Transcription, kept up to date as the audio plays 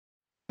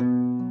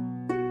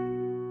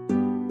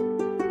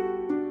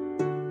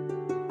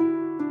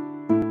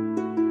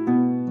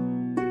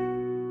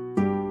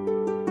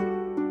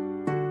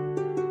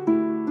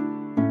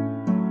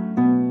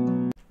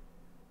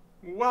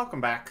welcome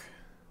back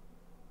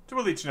to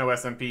Otlichno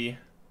SMP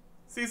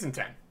Season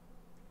 10.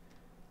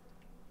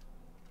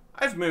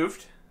 I've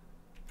moved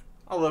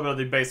a little bit of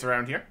the base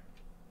around here.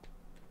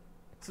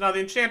 So now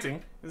the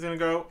enchanting is going to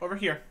go over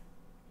here.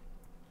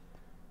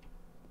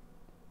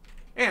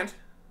 And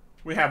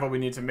we have what we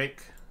need to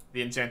make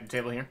the enchanting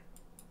table here.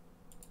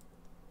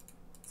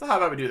 So how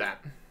about we do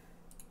that?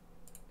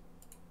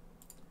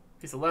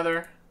 Piece of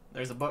leather,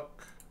 there's a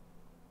book,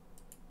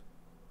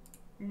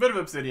 a bit of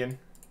obsidian,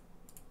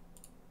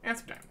 and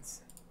some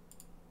diamonds.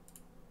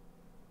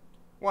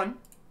 One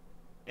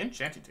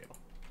enchanting table.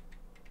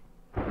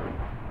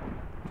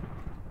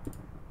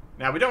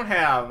 Now we don't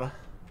have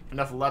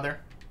enough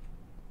leather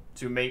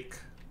to make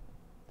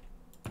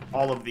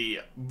all of the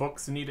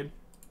books needed,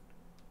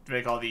 to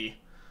make all the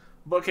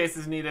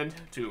bookcases needed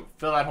to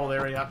fill that whole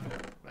area up.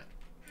 But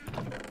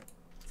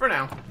for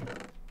now,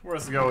 we're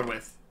just going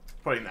with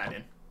putting that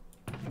in.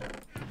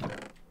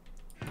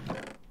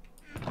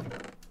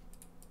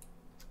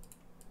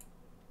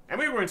 And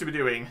we're going to be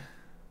doing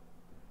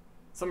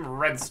some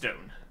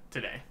redstone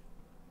today,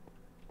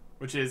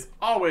 which is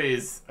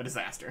always a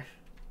disaster.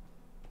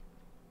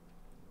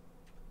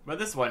 But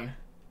this one,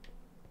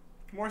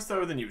 more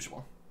so than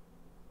usual.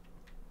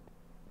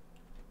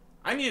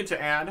 I needed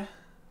to add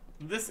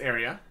this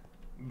area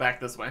back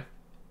this way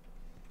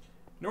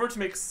in order to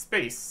make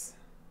space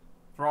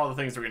for all the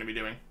things we're going to be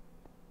doing.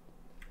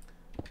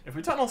 If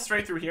we tunnel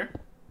straight through here,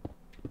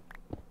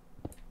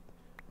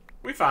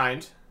 we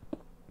find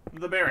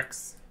the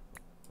barracks.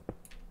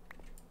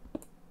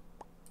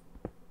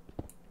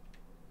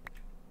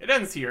 It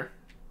ends here,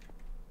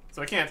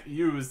 so I can't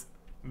use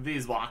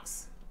these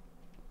blocks.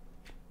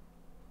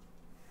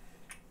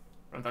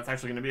 I don't know if that's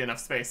actually going to be enough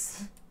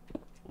space.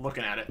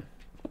 Looking at it.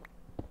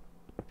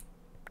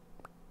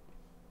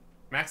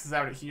 Maxes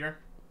out at here.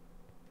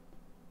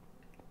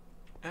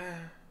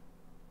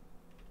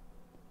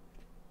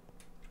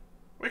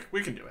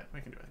 We can do it.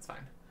 We can do it. It's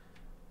fine.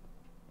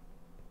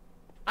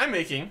 I'm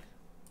making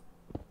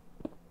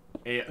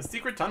a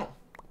secret tunnel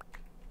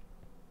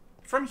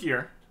from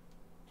here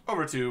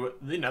over to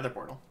the nether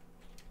portal.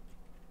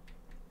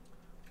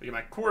 We get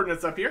my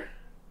coordinates up here.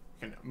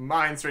 I can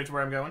mine straight to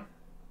where I'm going.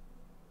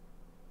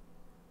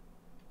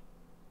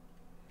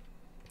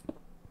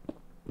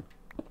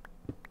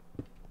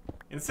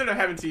 Instead of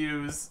having to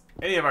use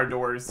any of our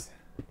doors,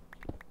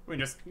 we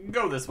can just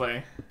go this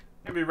way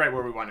and be right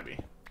where we want to be.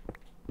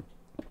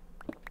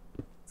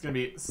 It's going to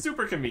be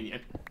super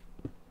convenient.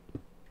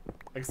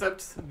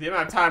 Except the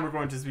amount of time we're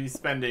going to be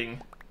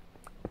spending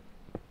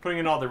putting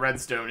in all the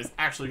redstone is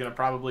actually going to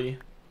probably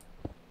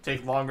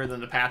take longer than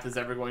the path is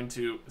ever going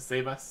to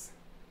save us.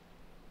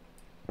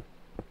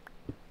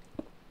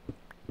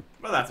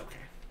 But that's okay.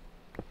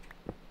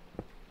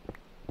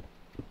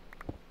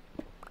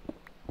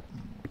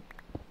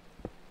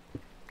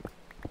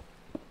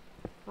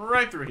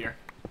 Right through here.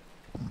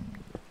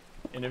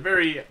 In a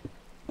very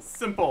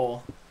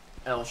simple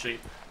L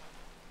shape.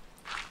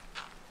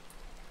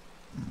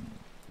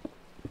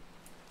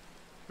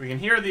 We can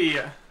hear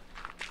the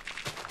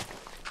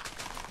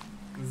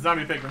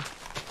zombie pigmen.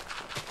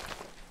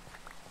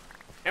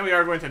 And we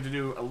are going to have to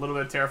do a little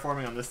bit of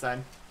terraforming on this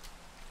side.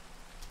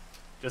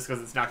 Just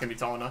because it's not going to be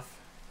tall enough.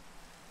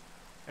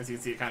 As you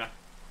can see, it kind of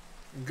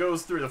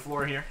goes through the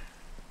floor here.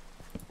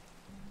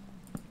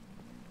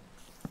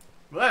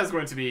 But that is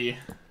going to be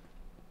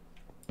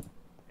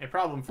a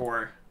problem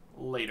for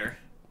later.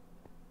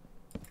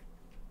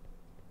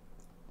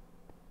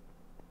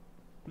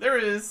 There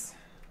is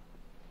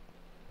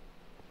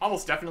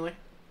almost definitely,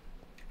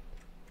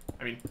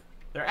 I mean,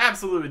 there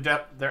absolutely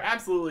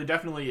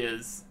definitely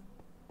is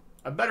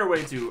a better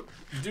way to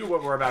do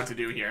what we're about to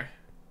do here.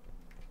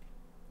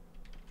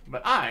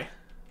 But I'm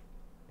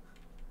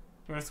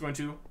just going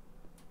to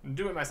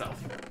do it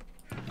myself.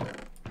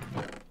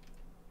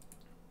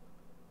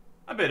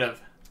 A bit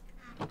of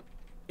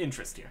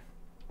interest here.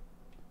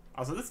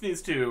 Also, this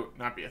needs to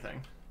not be a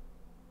thing.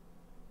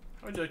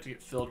 How would you like to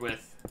get filled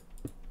with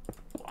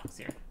blocks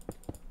here?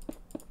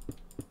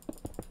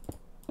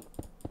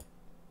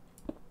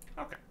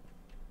 Okay.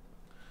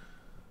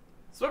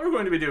 So what we're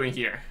going to be doing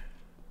here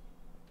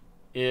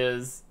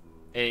is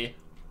a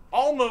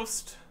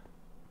almost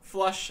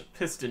flush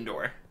piston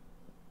door.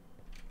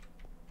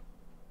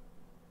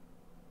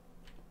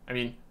 I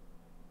mean,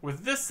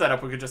 with this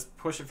setup, we could just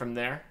push it from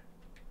there.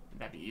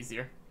 That'd be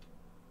easier.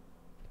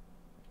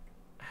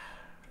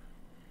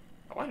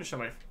 I wanted to show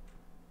my...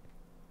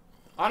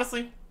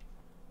 Honestly,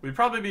 we'd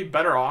probably be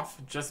better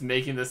off just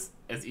making this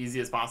as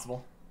easy as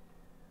possible.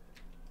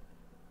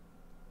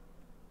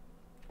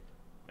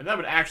 And that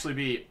would actually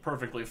be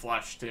perfectly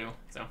flush, too.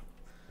 So,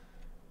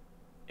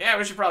 yeah,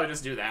 we should probably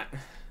just do that.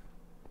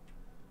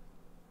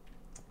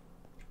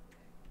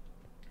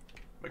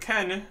 But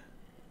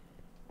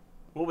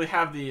will we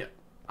have the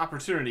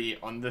opportunity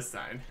on this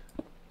side?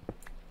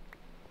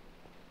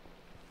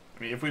 I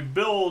mean, if we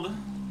build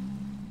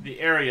the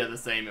area the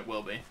same, it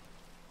will be. It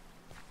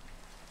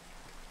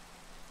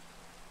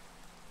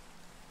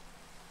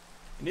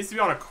needs to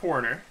be on a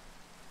corner.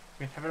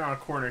 We have it on a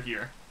corner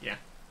here. Yeah.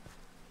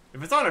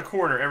 If it's on a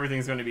corner,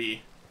 everything's going to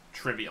be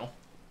trivial.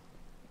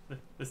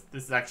 This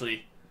is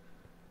actually...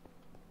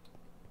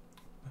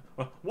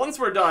 Once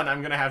we're done,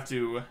 I'm going to have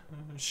to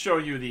show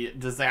you the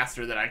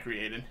disaster that I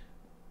created.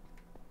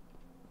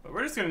 But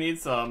we're just going to need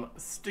some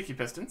sticky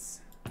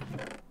pistons.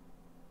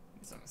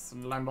 Some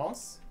slime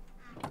balls.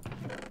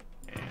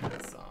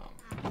 And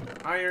some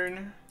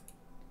iron.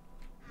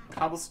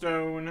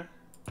 Cobblestone.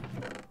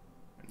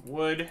 And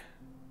wood.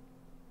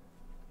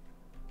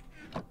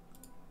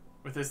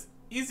 With this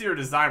easier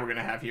design we're going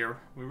to have here,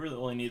 we really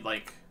only need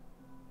like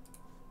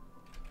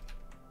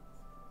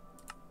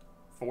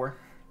 4.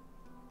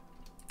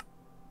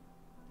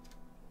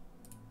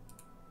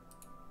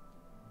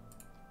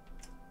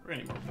 We're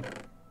gonna need more.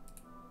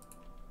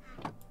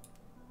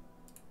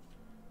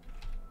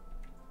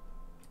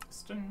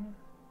 Piston.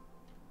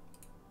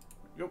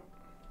 There we go.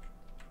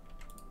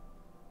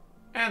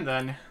 And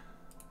then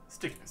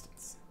sticky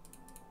pistons.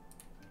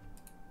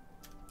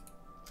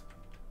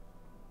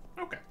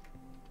 Okay.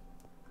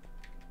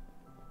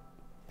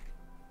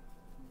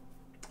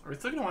 We're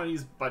still gonna want to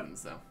use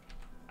buttons though.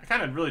 I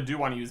kind of really do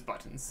want to use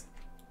buttons.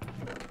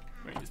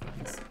 We're gonna use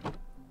buttons.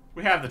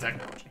 We have the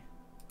technology.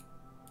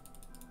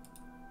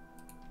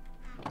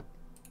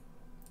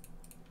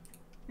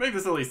 Make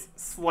this at least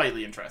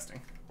slightly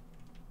interesting.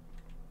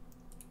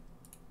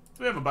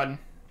 So we have a button.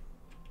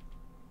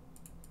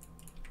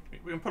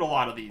 We can put a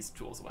lot of these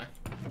tools away.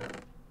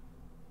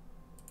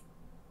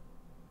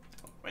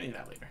 Oh, I need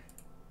that later.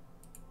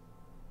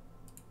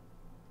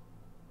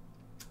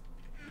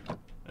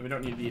 And we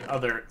don't need the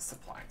other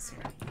supplies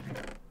here.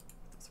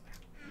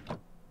 Some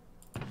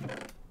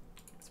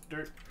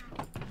dirt.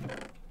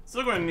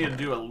 Still going to need to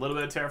do a little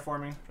bit of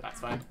terraforming, but that's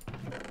fine.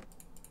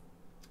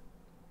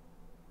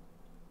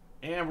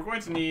 And we're going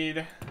to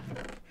need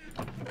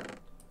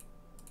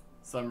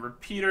some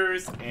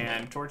repeaters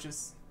and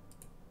torches.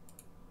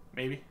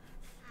 Maybe.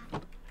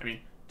 I mean,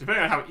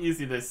 depending on how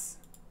easy this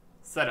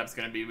setup's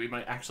going to be, we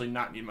might actually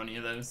not need any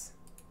of those.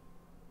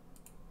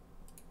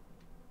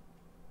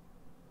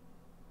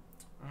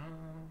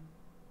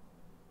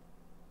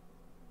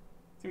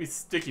 It's going to be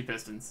sticky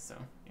pistons, so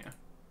yeah.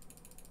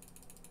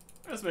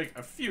 Let's make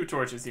a few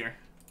torches here.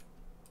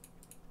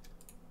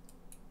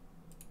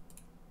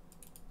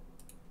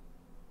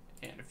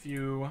 And a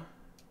few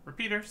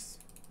repeaters.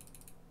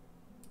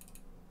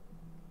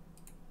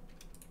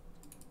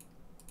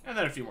 And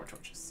then a few more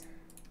torches.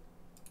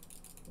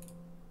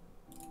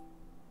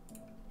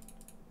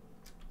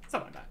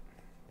 Something like that.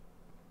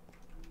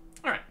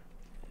 Alright.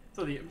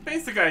 So the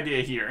basic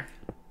idea here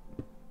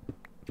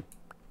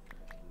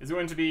is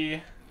going to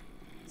be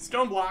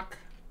stone block,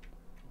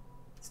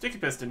 sticky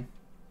piston,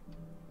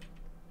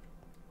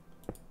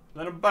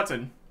 then a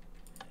button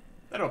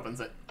that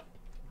opens it.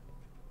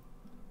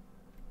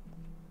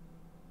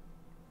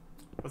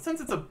 But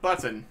since it's a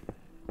button,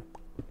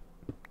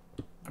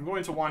 I'm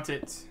going to want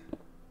it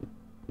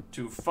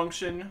to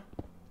function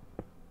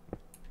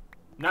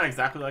not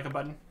exactly like a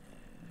button.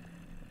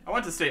 I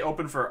want it to stay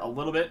open for a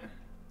little bit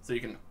so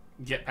you can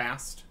get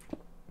past.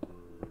 So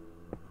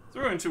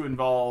we're going to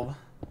involve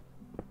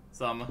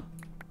some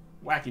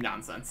wacky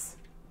nonsense.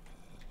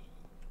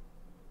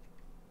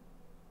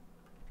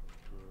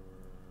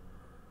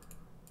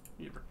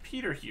 Need a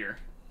repeater here.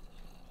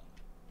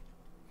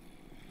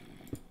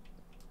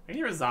 I can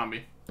hear a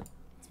zombie.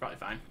 It's probably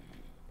fine.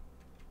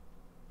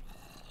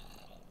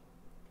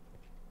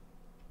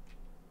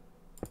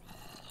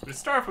 We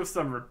start off with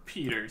some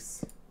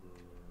repeaters.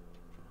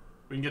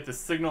 We can get the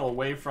signal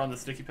away from the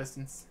sticky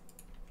pistons.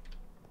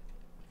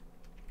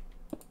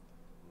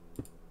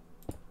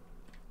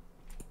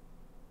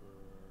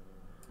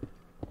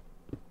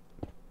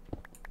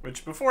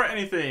 Which, before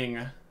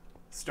anything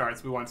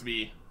starts, we want to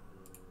be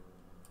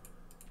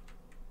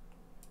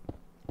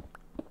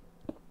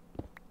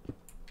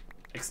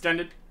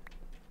extended,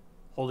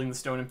 holding the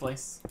stone in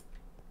place.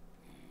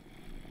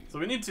 So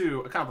we need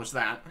to accomplish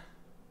that.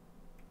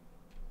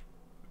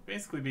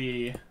 Basically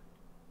be...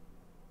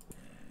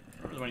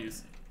 I really want to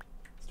use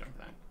stone for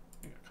that.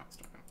 I think I got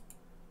cobblestone now.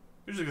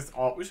 We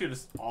should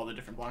just all the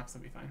different blocks,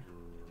 that'd be fine.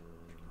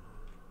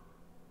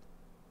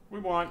 We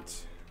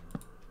want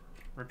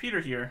repeater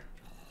here.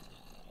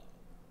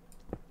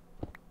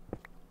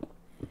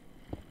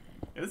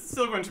 Yeah, this is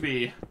still going to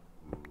be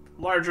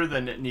larger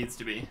than it needs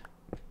to be.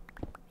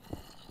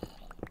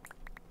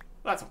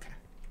 That's okay.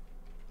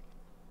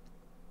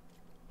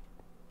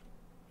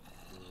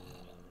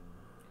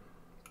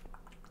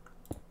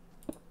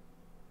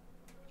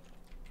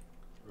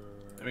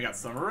 Then we got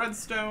some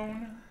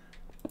redstone.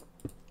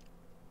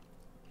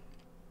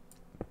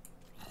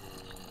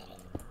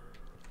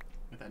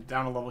 Get that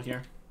down a level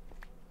here.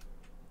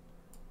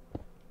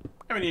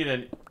 And we need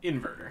an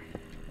inverter.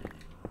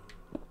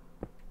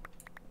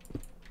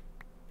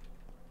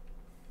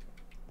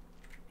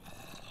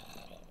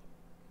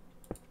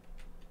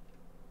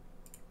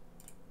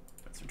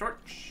 That's a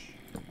torch.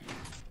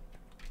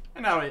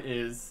 And now it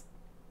is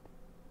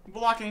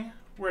blocking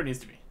where it needs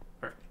to be.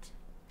 Perfect.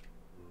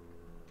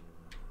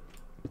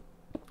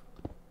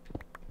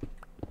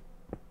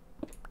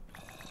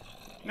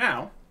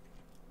 Now,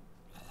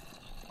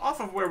 off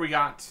of where we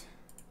got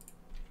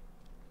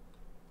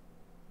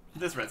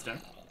this redstone.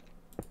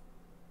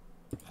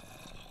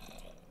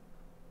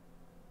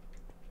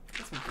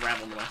 Get some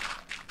gravel in the way.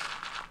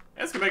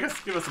 This can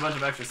give us a bunch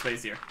of extra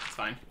space here. It's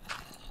fine.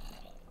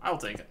 I'll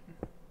take it.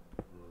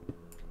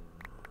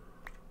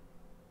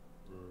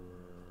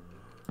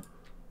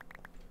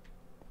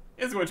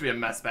 It's going to be a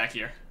mess back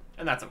here,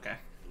 and that's okay.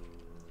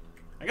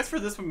 I guess for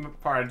this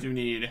part I do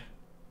need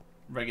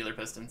regular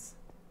pistons.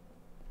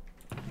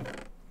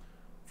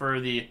 For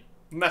the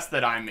mess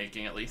that I'm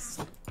making, at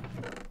least.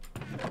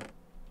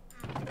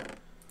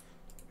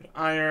 Bit of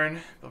iron,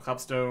 bit of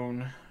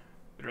cobstone,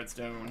 bit of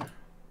redstone.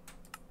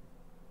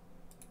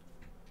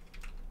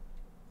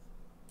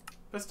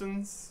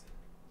 Pistons.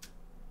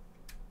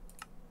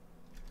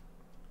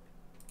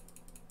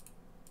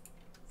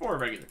 4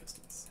 regular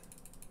pistons.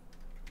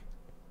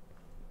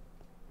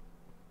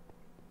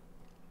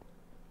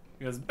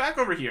 Because back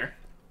over here,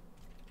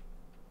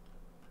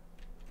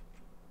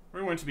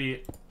 we're going to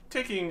be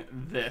taking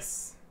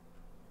this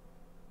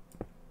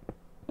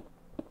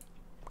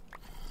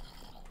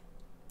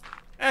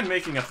and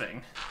making a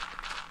thing.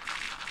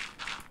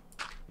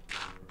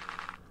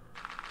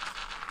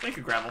 Thank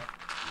you, gravel.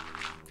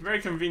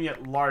 Very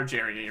convenient large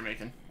area you're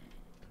making.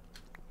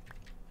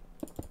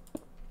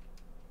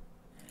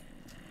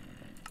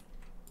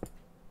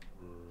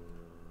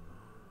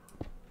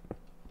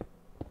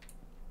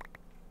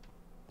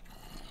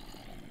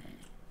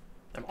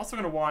 I'm also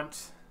going to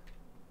want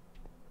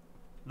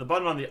the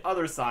button on the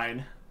other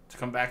side to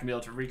come back and be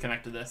able to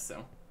reconnect to this,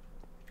 so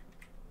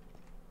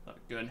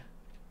that'd be good.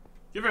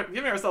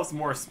 Giving ourselves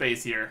more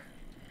space here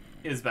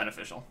is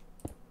beneficial.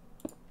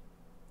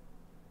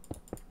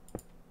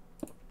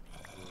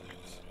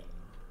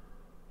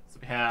 So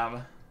we have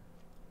a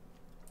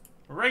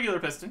regular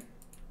piston,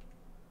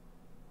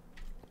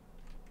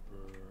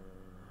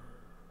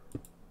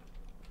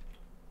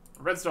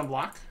 a redstone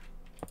block,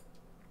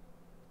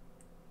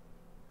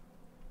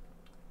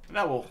 and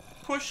that will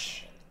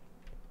push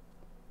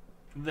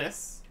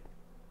this,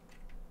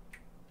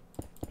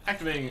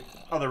 activating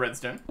other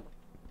redstone.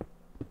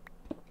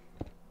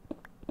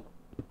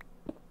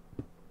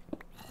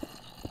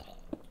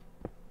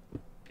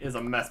 Is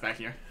a mess back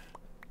here,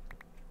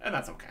 and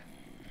that's okay.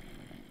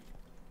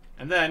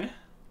 And then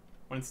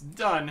when it's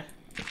done,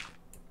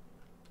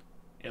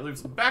 it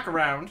loops back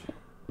around,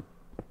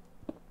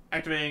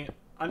 activating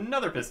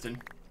another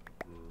piston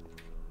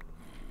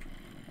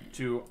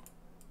to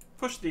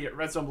push the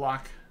redstone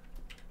block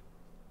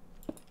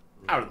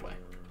out of the way.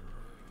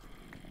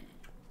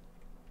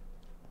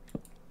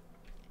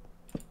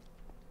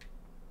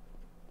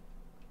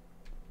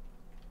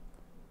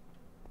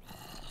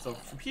 So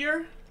from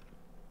here,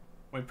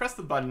 when we press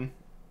the button,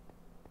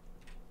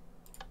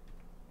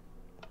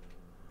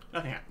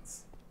 nothing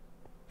happens.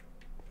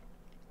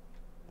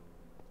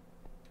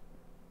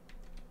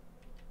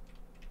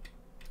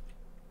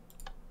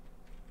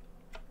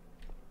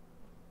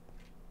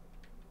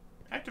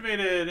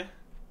 Activated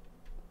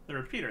the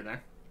repeater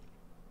there.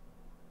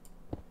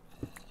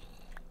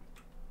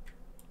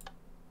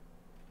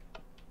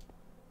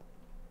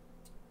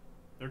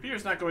 The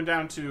repeater's not going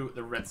down to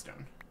the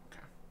redstone. Okay.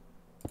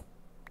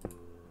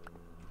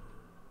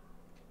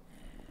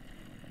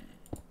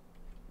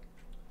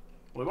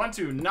 We want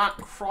to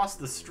not cross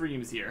the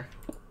streams here.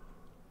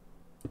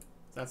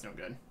 That's no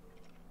good.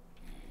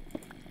 So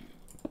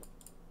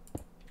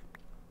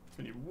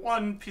we need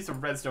one piece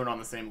of redstone on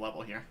the same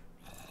level here.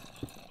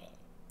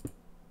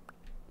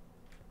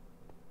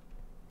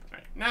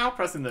 Alright, now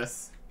pressing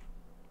this.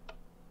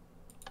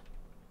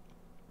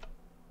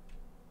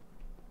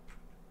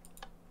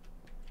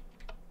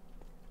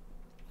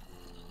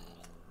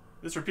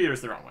 This repeater's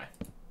the wrong way.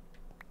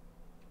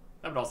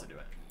 That would also do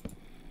it.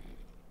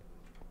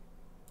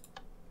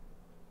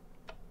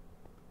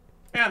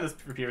 And this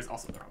repeater's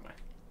also the wrong way.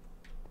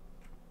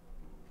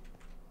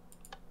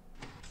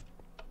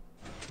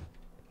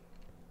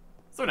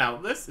 So now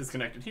this is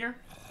connected here.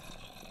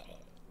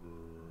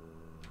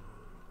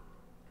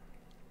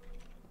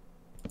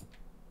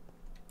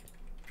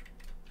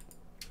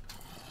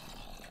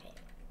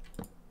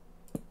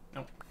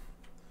 Nope.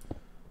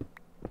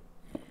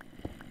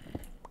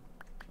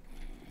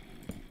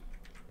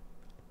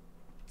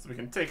 So we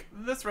can take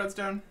this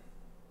redstone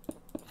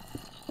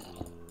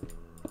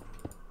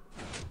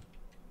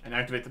and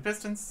activate the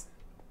pistons,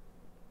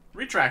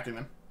 retracting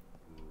them.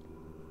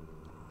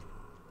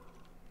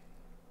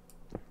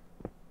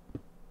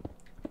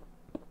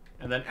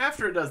 And then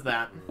after it does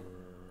that,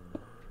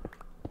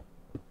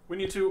 we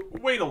need to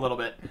wait a little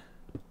bit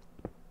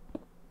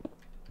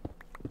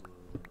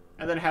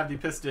and then have the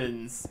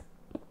pistons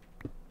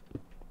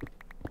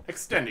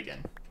extend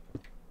again.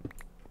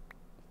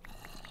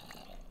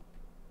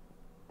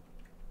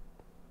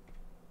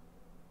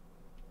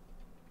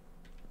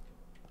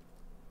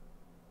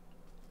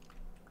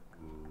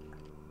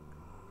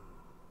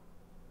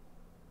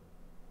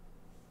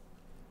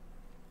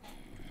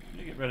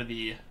 Get rid of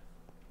the...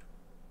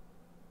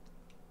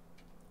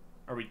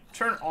 Or we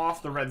turn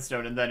off the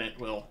redstone and then it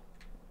will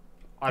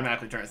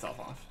automatically turn itself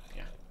off.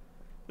 Yeah.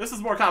 This was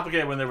more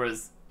complicated when there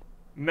was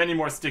many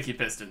more sticky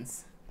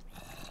pistons.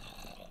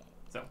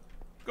 So,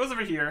 goes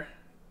over here,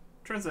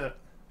 turns it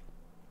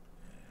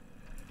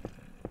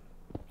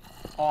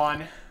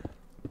on.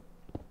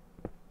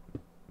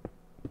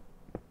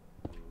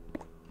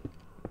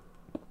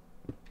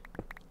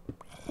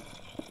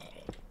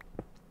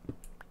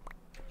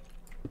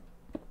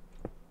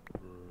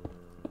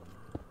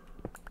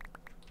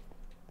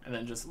 And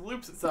then just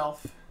loops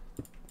itself.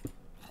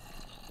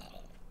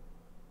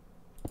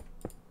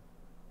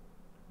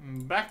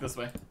 Back this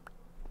way.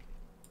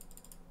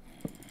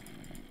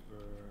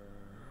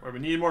 Where we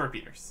need more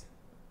repeaters.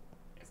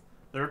 Yes.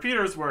 The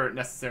repeaters were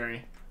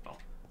necessary. Well,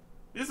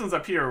 these ones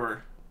up here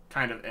were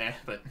kind of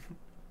but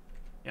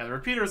yeah, the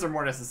repeaters are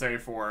more necessary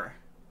for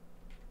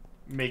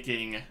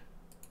making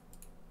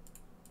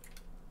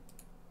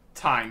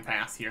time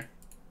pass here.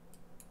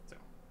 So,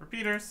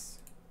 repeaters.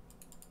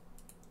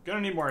 Gonna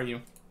need more of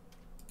you.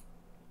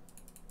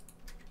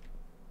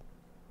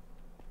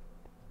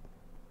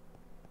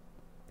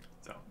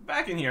 So,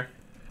 back in here.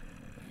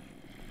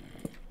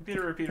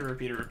 Repeater, repeater,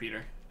 repeater,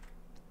 repeater.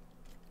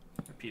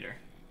 Repeater.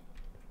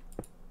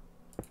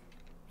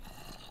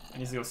 It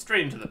needs to go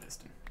straight into the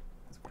piston.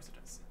 Of course it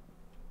does.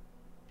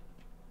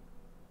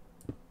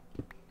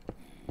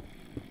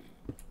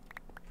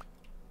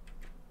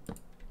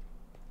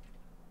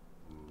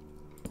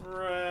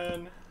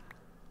 Run.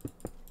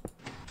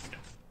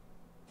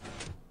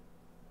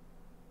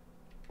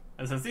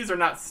 And since these are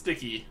not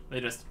sticky, they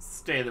just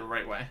stay the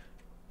right way.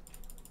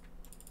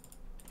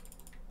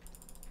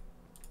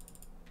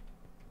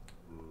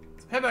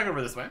 So head back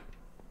over this way.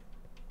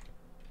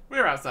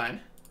 We're outside.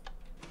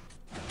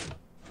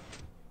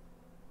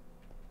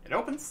 It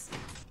opens,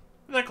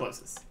 and then it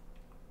closes.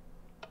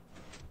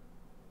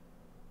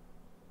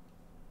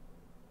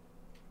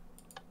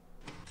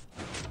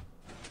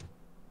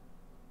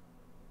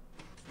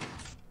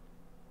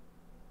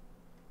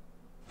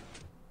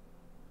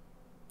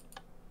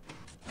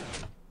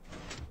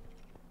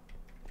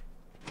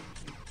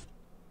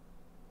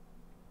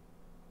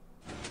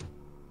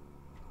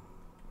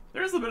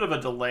 There's a bit of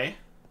a delay.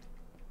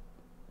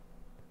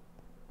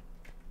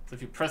 So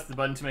if you press the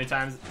button too many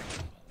times,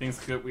 things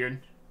could get weird.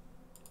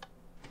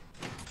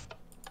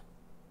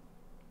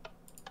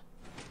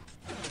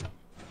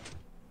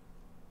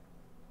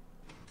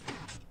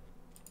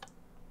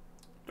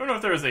 Don't know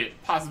if there is a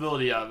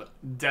possibility of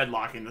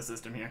deadlocking the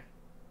system here.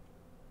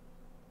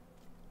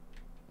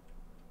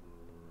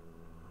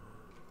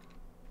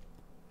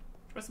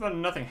 Press the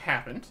button, nothing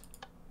happened.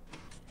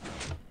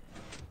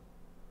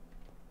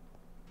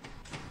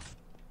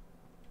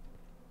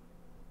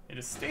 It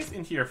just stays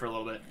in here for a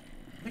little bit.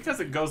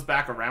 Because it goes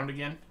back around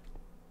again.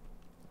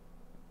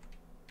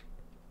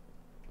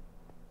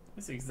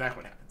 Let's see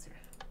exactly what happens here.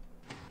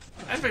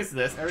 As face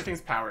this,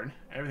 everything's powered.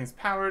 Everything's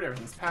powered,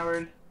 everything's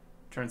powered.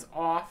 Turns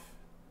off.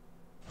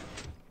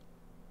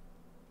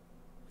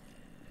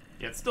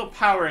 Yeah, it's still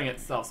powering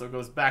itself, so it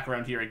goes back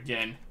around here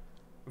again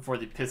before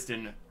the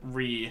piston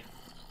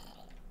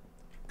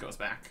goes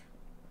back.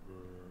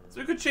 So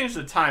we could change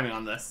the timing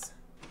on this.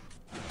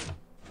 Let's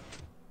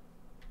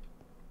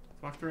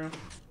walk through.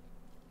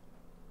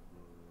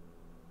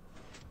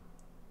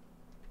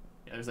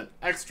 Yeah, there's an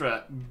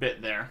extra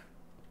bit there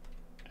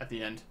at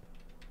the end.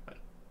 But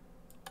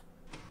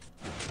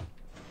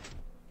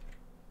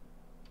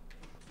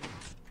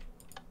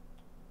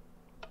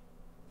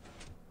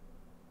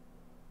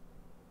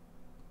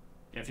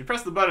yeah, if you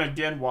press the button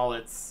again while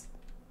it's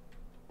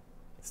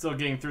still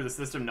getting through the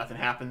system, nothing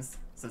happens,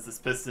 since this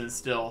piston is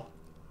still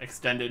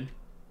extended.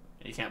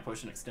 You can't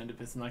push an extended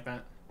piston like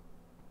that.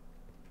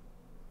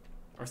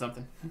 Or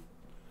something.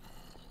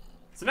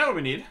 So now what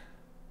we need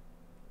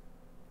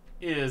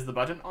is the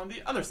button on the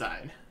other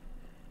side.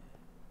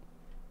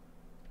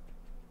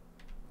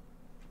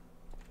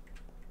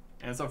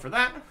 And so for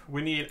that,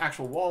 we need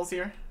actual walls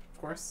here, of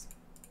course.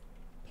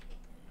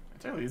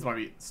 Technically, these want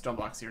to be stone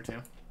blocks here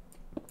too.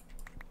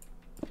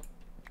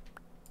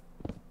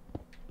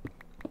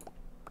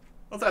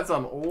 Let's add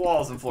some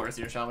walls and floors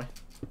here, shall we?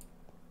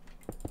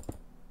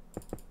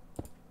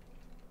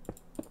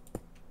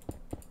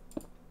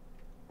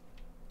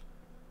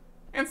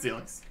 And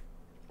ceilings.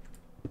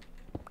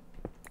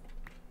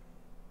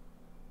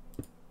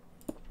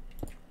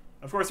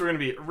 Of course, we're going to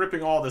be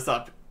ripping all this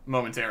up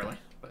momentarily,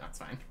 but that's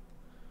fine.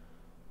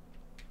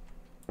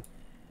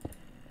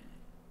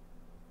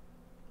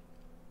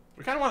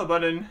 We kind of want the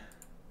button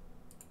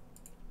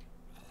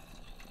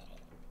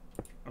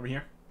over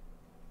here.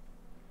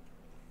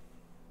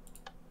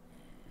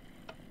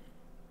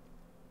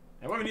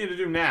 And what we need to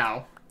do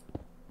now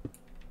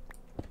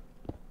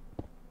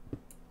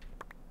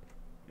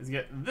is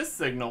get this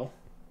signal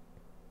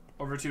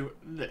over to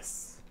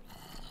this.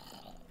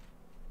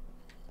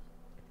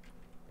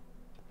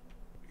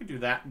 We can do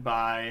that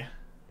by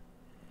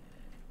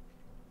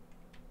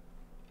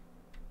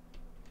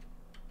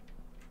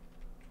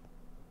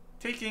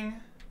taking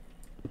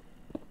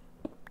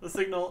the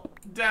signal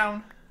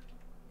down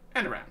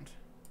and around.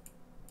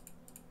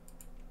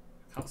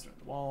 Comes through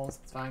the walls,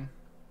 it's fine.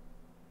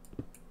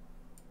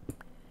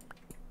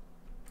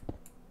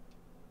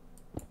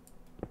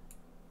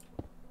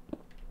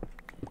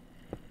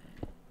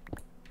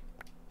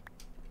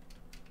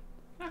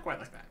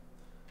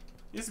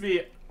 needs to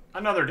be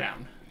another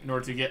down in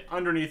order to get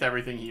underneath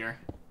everything here.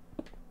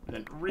 And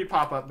then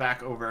re-pop up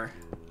back over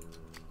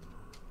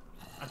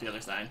at the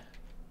other side.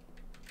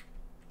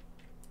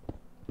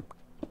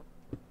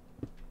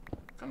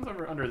 Comes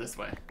over under this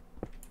way.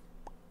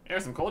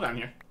 There's some coal down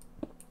here.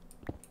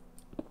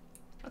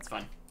 That's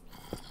fun.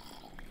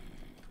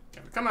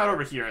 If we come out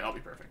over here, that'll be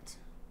perfect.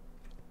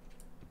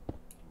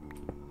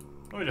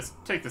 Let me just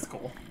take this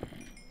coal.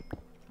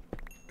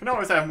 Can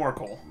always have more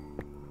coal.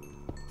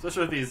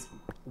 Especially with these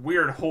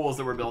weird holes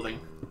that we're building.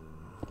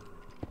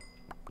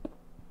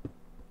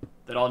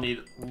 That all need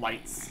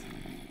lights.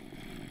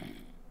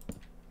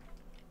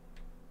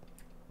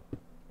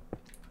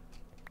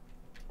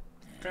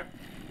 Okay.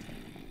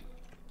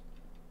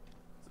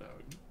 So,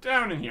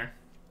 down in here.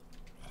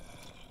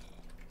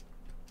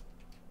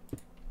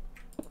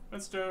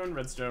 Redstone,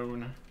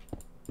 redstone.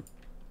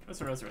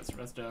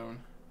 Redstone.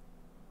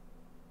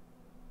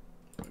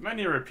 We might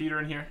need a repeater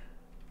in here.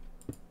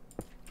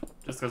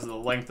 Just because of the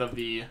length of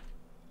the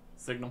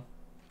signal.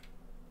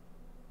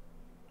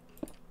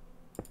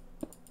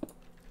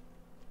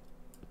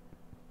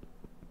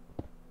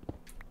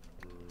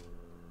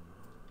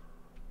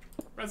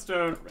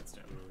 Redstone,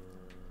 redstone.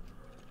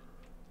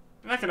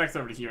 And that connects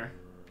over to here.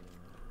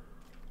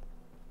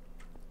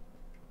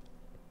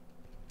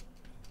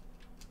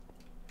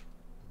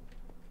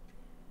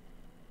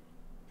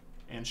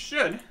 And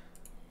should.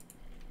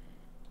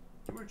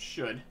 The word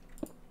should.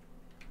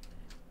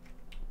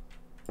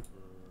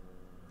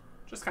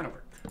 Just kind of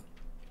work.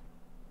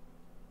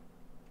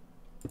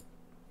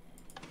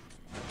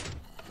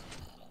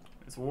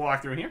 Just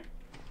walk through here.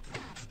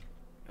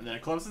 And then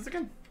it closes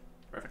again.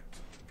 Perfect.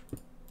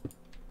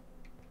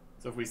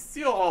 So if we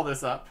seal all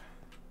this up,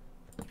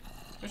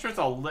 make sure it's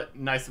all lit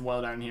nice and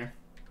well down here.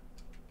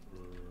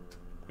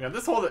 We have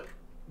this hole that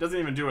doesn't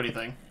even do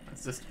anything.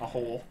 It's just a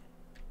hole.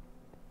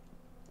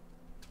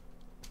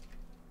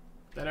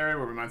 That area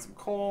where we mine some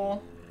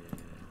coal.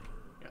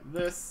 Got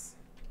this.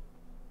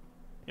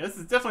 Yeah, this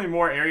is definitely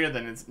more area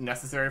than is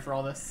necessary for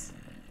all this.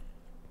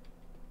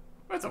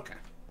 But it's okay.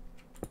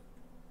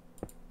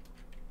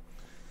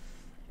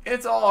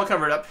 It's all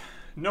covered up.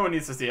 No one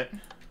needs to see it.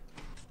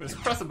 We just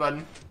press a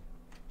button.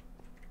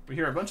 We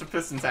hear a bunch of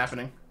pistons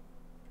happening.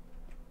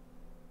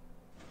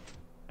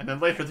 And then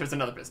later there's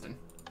another piston.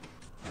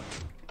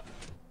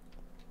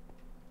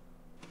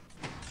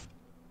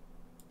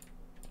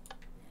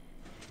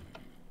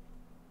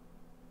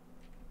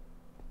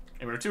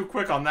 And we're too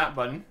quick on that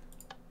button,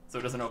 so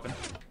it doesn't open.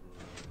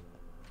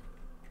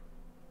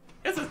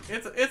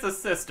 It's a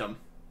system.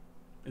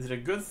 Is it a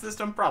good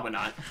system? Probably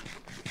not.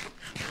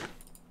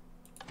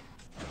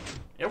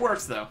 It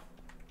works though.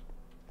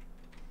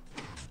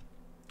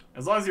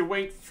 As long as you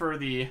wait for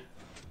the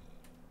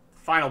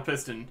final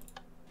piston.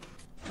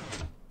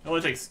 It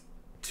only takes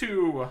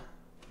 2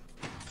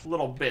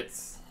 little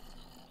bits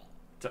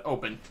to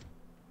open.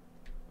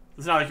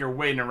 It's not like you're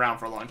waiting around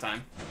for a long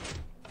time.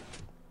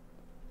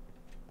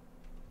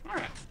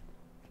 Alright.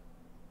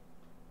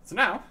 So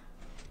now,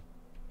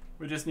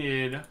 we just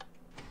need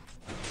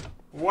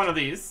one of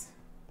these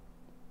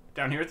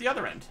down here at the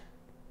other end.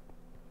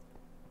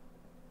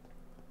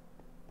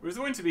 Which is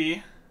going to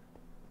be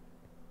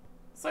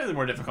slightly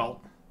more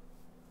difficult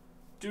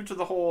due to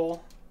the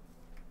whole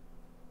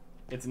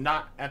it's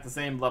not at the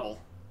same level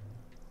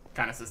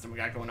kind of system we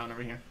got going on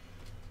over here.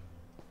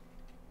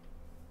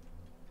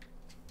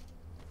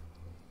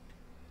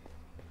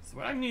 So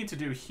what I need to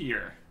do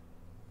here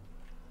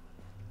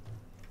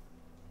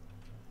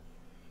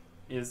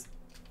is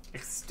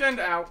extend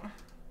out. I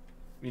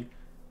mean,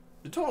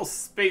 the total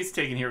space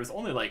taken here is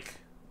only like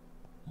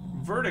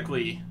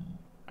vertically.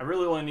 I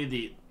really only need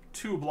the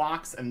 2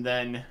 blocks and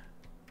then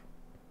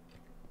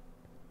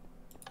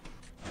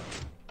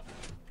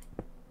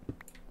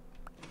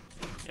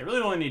I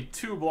really only need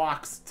 2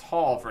 blocks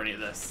tall for any of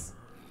this.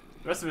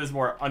 The rest of it is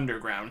more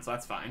underground, so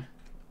that's fine.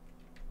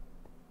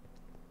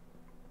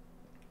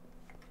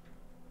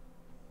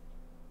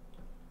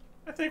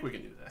 I think we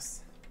can do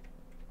this.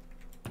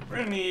 We're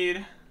gonna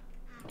need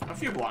a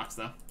few blocks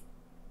though.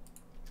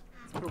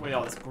 Let's put away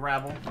all this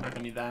gravel. Not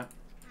gonna need that.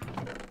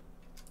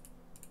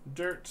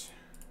 Dirt.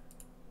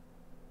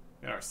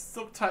 Got our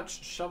silk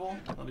touch shovel.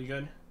 That'll be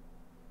good.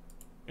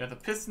 We got the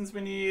pistons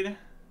we need.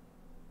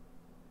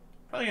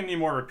 Probably gonna need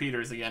more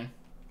repeaters again.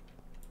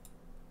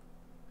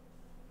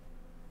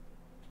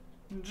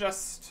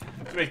 Just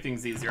to make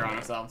things easier on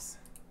ourselves.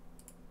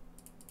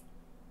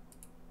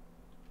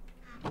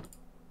 Make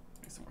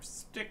some more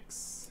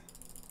sticks.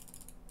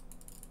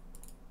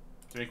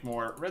 To make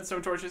more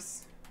redstone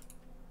torches.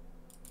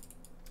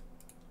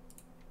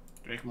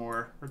 To make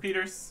more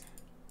repeaters.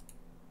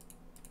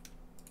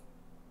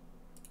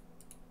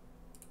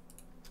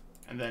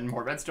 And then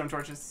more redstone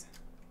torches.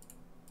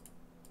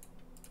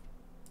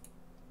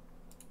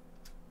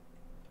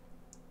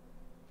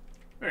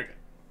 Very good.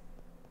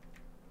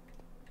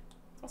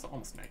 It's also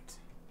almost night.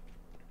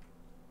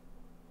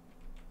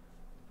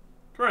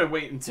 Can probably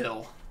wait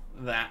until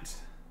that.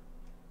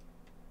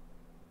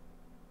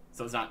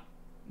 So it's not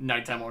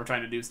nighttime while we're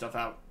trying to do stuff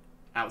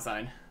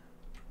outside.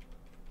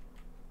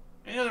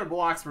 Any other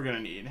blocks we're gonna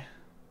need?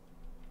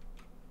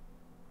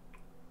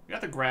 We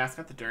got the grass,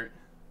 got the dirt.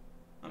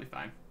 That'll be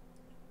fine.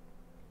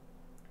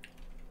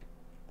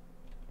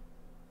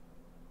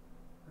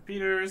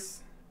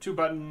 Repeaters, 2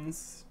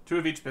 buttons, 2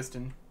 of each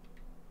piston.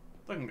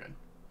 Looking good.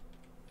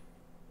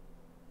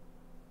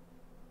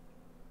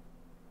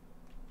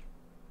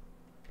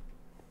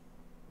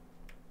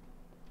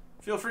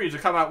 Feel free to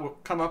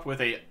come up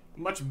with a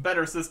much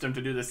better system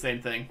to do the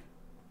same thing.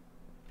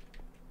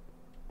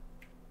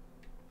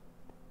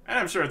 And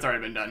I'm sure it's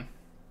already been done.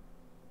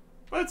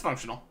 But it's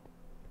functional.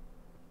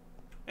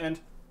 And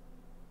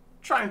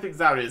trying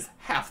things out is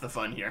half the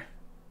fun here.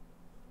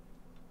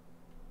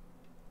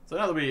 So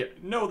now that we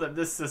know that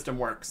this system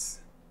works,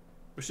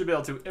 we should be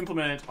able to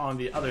implement it on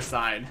the other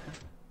side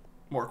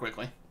more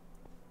quickly.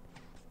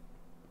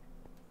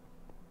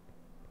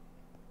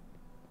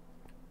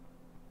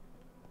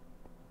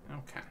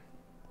 Okay.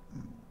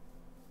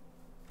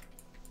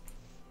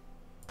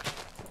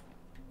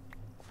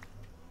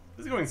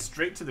 This is going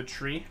straight to the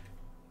tree.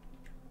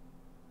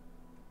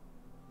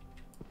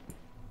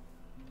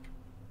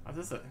 Oh,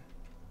 this is a...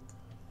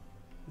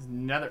 It's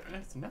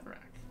netherrack.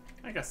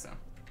 I guess so.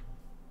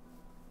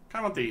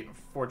 Kind of want the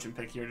fortune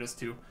pick here just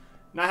to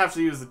not have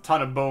to use a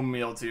ton of bone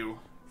meal to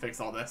fix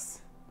all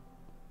this.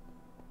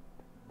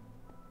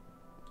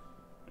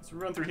 So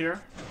we run through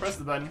here, press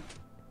the button.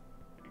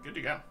 Good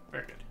to go.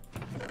 Very good.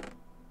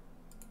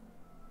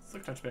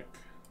 Slick touch pick.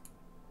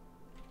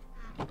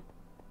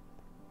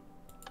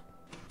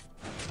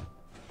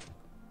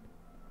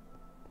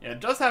 Yeah,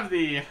 it does have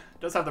the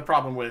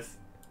problem with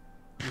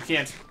you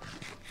can't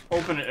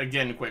open it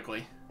again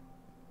quickly.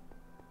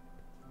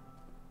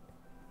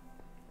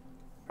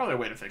 Probably a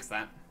way to fix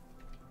that.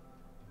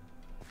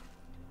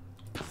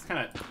 Just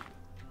kind of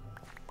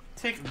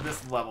take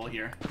this level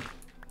here.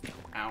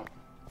 Ow.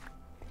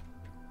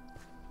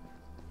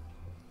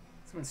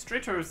 So going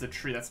straight towards the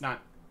tree, that's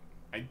not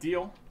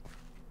ideal.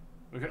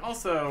 We could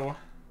also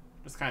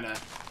just kind of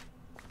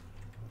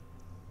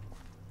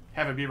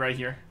have it be right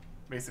here,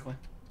 basically.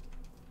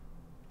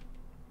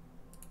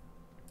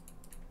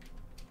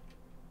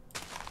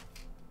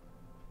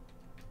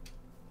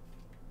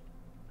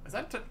 Is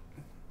that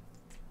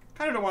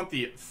kind of don't want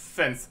the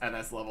fence at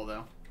this level,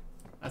 though.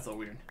 That's a little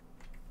weird.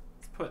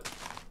 Let's put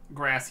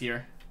grass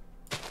here.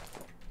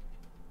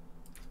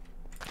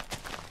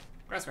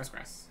 Grass, grass,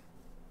 grass.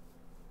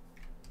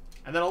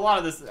 And then a lot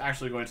of this is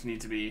actually going to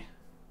need to be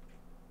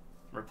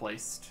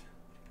replaced.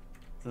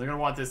 So they're going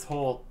to want this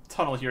whole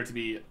tunnel here to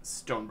be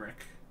stone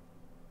brick.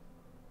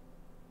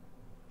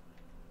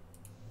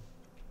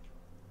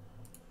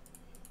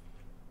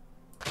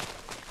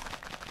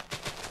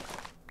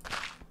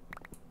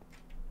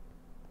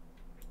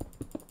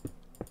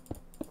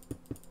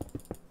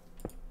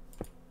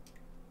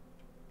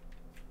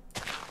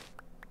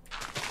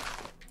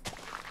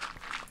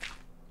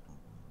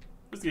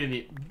 Just getting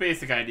the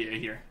basic idea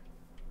here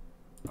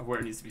of where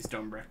it needs to be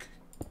stone brick.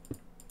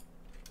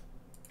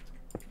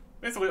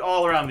 Basically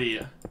all around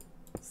the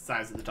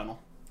sides of the tunnel.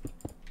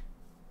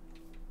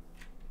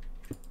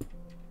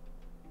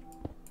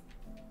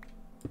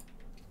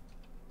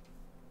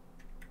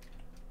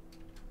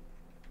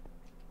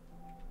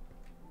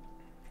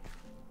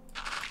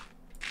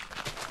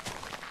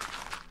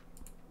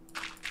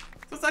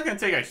 So it's not going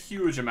to take a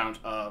huge amount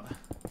of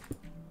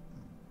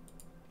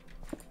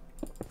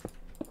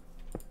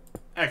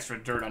extra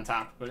dirt on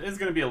top, but it is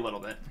going to be a little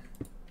bit.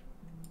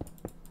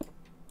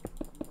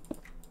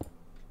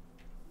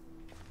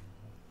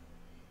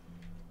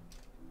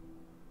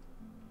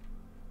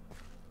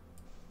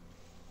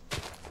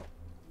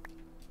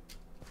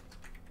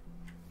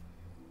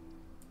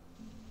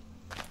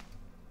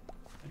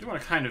 I do want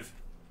to kind of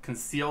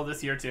conceal this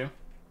here too.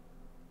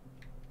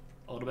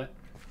 A little bit.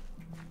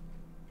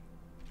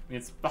 I mean,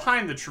 it's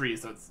behind the tree,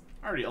 so it's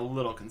already a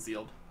little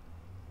concealed.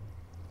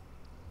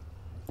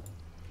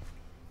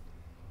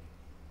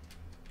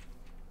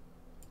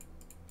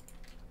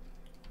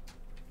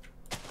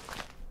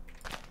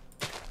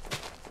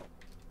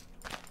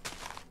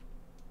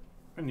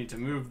 I need to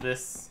move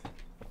this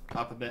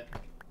up a bit.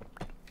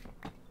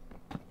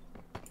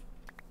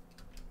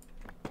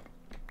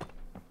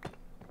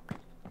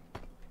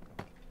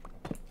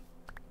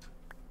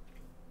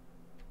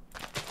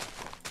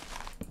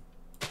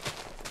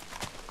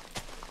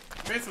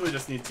 Basically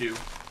just need to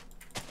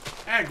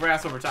add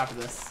grass over top of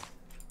this.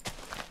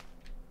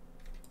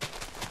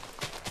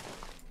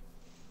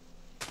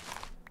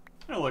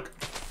 It'll look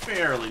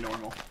fairly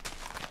normal.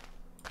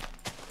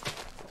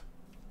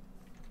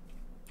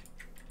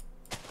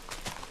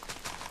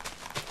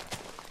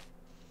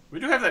 We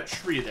do have that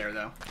tree there,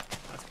 though.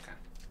 That's okay.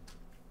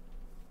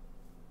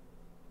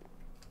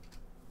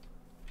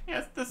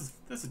 Yeah, this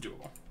is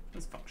doable.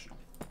 This is functional.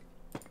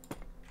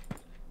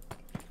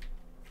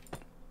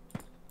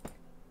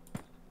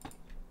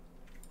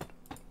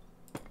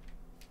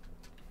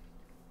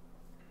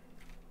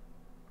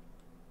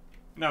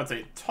 Now it's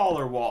a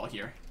taller wall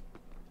here.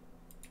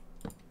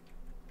 Does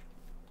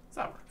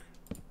that work?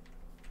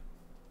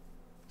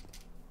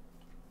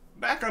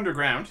 Back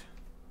underground.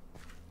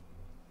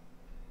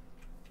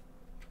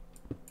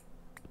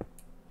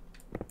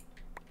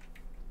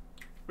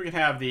 We can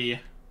have the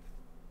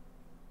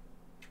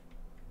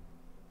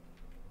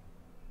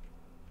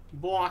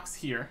blocks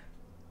here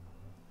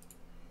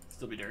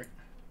still be dirt.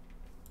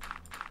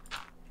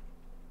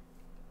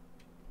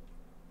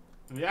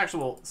 And the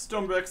actual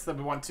stone bricks that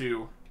we want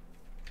to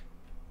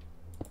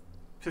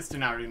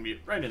piston out are going to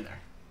be right in there.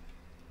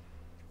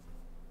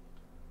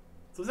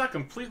 So it's not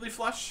completely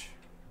flush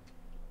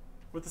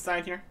with the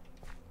side here.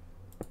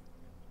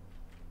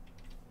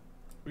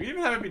 We could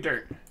even have it be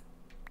dirt.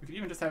 We could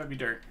even just have it be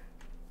dirt.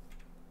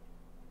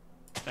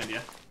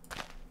 Idea.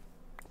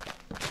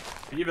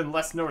 Be even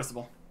less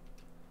noticeable.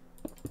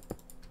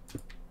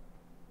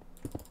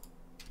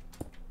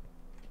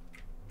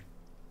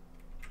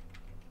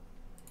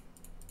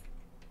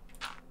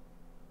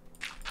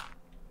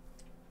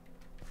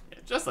 Yeah,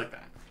 just like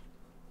that.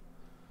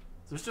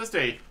 So it's just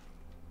a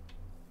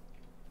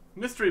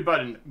mystery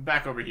button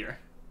back over here.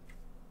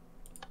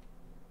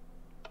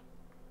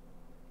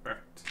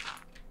 Perfect.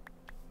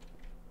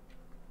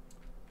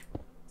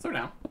 So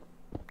now,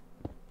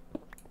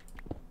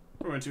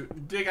 we're going to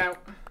dig out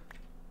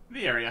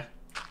the area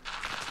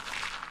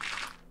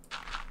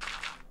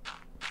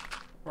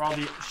where all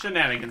the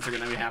shenanigans are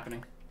going to be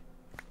happening.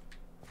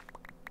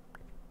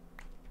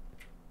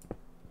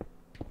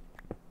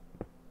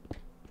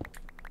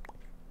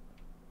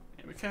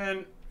 And we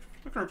can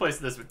replace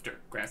this with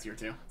dirt grass here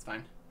too. It's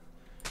fine.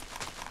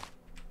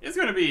 It's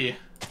going to be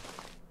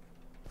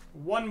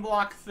 1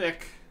 block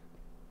thick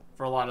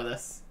for a lot of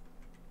this.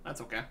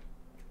 That's okay.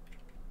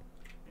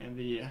 And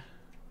the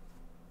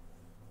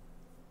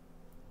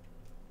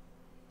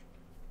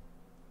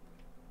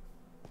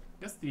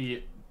I guess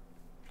I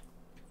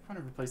want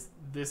to replace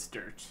this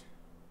dirt.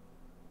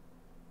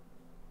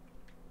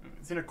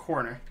 It's in a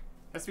corner.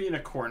 It has to be in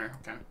a corner.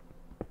 Okay.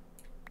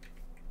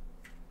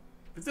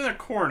 If it's in a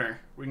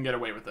corner, we can get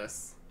away with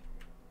this.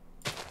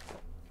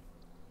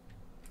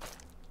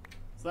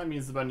 So that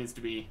means the button needs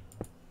to be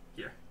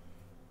here.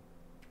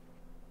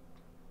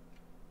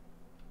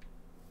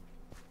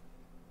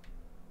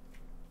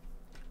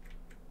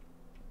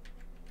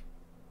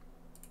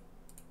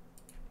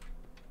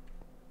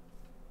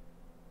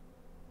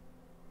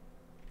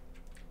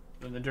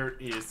 Then the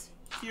dirt is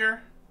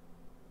here.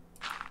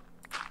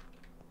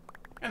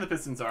 And the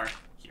pistons are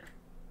here.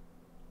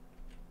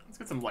 Let's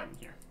get some light in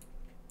here.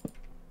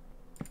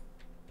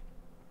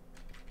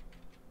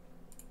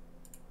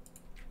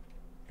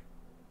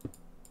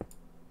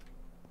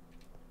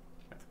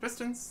 Got the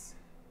pistons.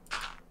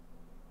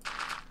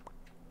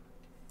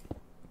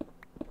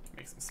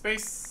 Make some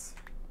space.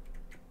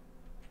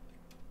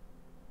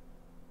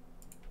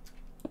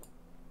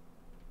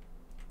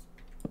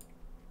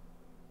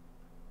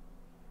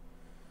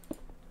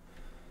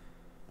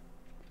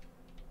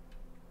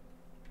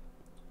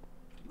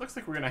 Looks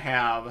like we're gonna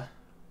have a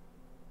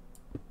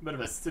bit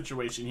of a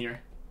situation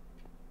here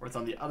where it's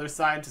on the other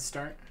side to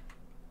start.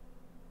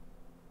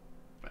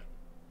 But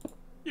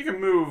you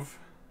can move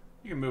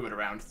it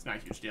around. It's not a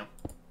huge deal.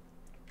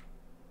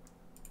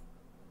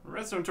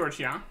 Redstone torch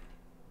here.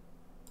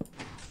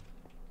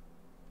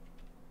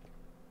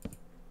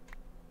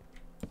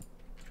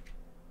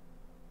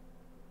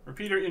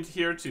 Repeater into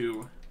here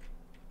to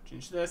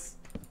change this.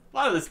 A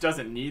lot of this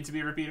doesn't need to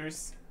be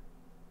repeaters.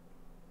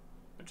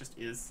 It just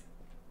is.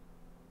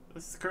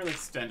 This is currently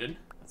extended.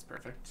 That's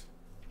perfect.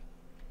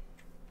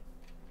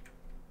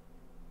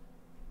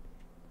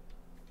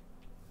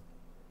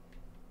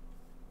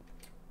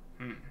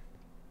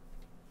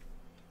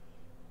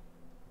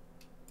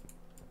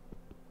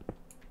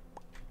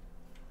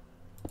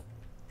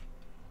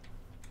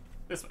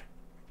 This way.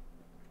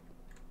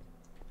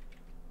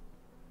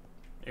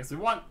 Because we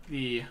want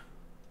the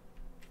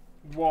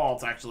wall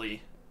to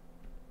actually...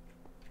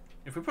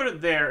 If we put it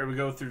there, it would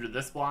go through to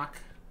this block,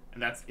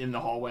 and that's in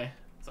the hallway,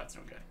 so that's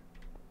no good.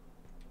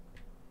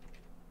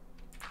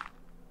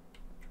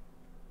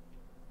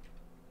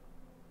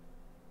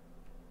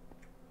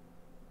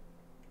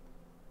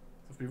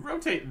 If we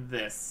rotate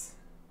this,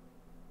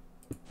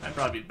 that'd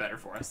probably be better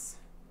for us.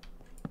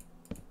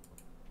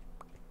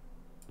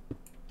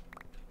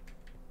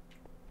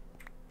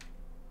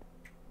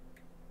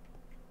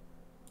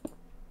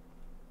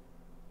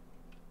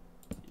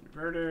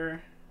 Inverter.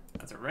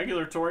 That's a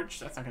regular torch.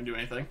 That's not going to do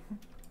anything.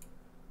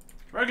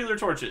 Regular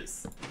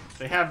torches.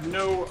 They have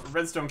no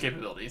redstone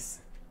capabilities.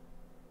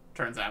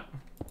 Turns out.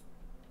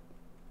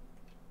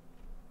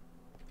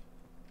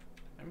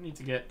 And we need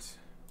to get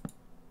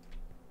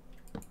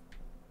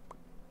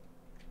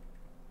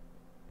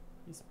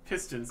these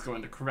pistons go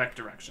in the correct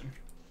direction.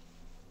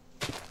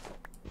 So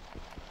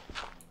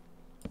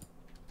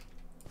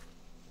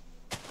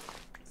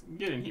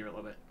get in here a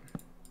little bit.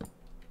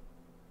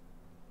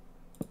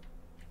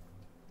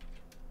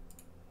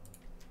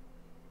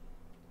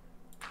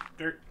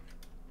 Dirt.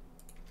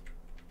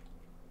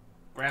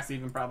 Grass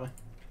even, probably.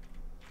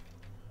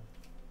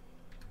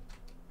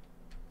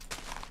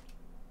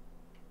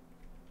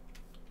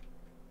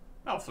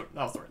 That'll sort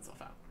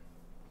itself out.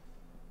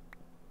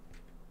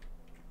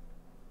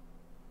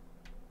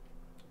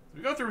 So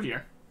we go through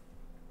here.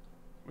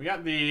 We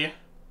got the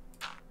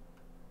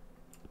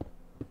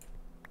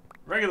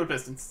regular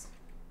pistons.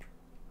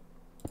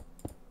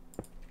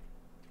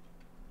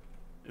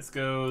 This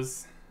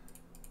goes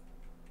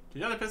to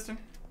the other piston.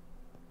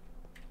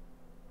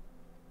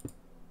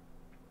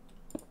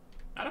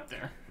 Not up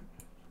there.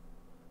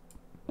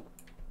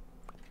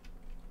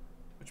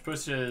 Which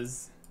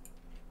pushes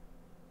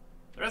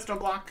the redstone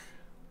block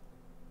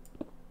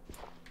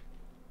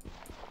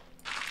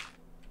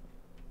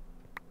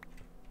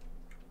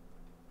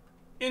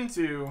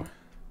into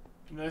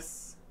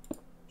this.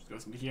 Just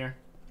goes into here.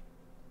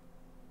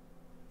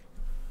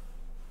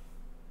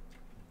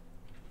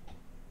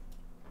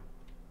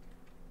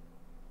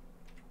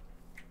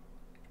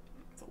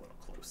 It's a little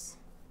close.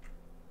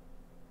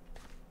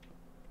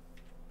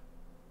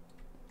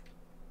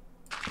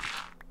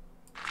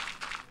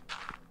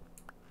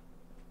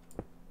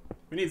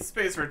 We need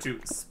space for it to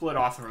split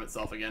off from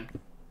itself again.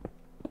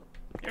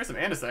 Here's some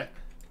andesite.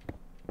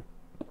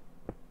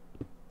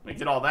 Let me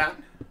get all that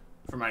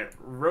for my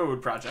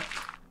road project.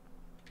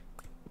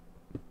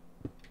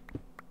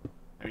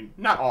 I mean,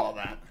 not all of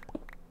that.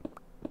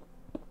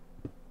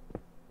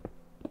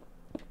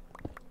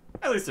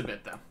 At least a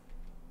bit, though.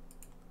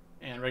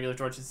 And regular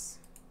torches.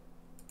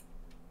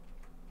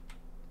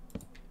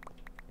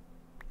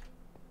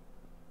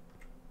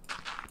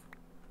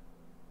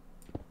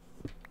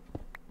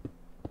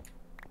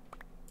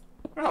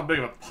 I wonder how big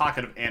of a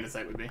pocket of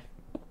andesite would be.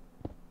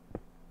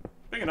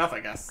 Big enough,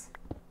 I guess.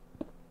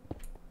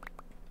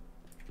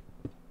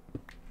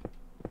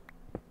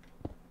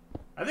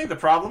 I think the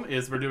problem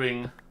is we're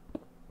doing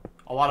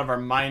a lot of our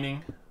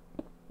mining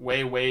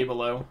way, way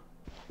below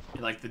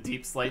in like the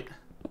deep slate.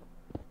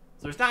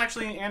 So there's not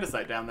actually any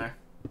andesite down there.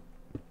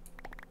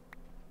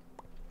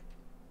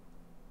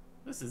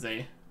 This is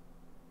a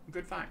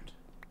good find.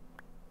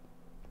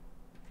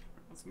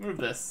 Let's move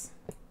this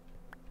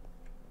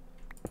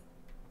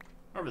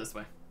over this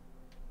way.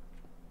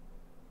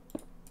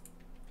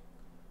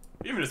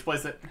 Even just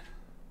place it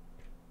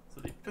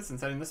so the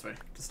piston's heading this way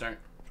to start.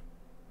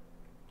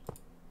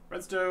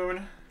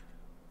 Redstone.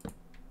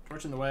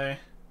 Torch in the way.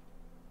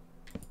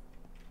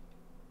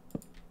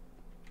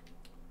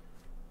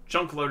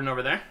 Chunk loading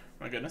over there.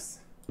 My goodness.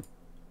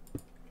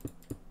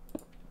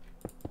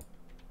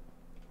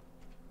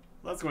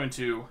 That's going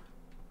to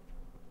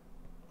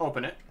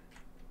open it.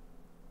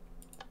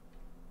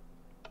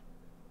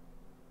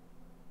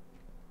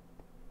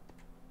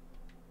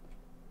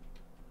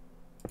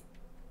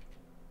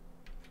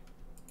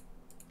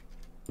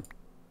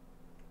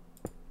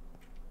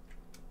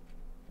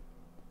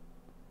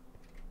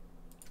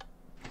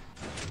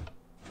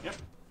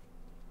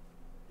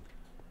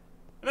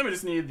 Then we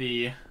just need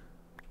the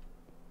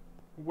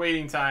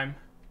waiting time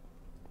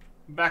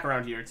back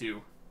around here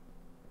to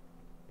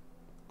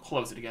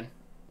close it again.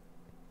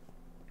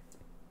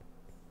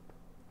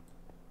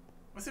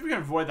 Let's see if we can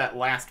avoid that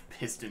last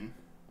piston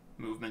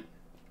movement.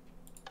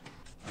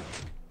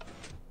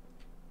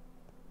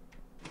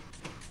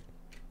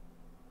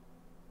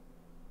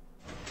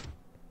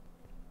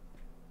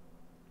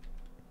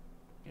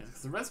 Yes,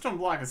 because the redstone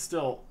block is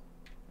still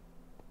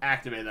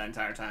activated that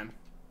entire time.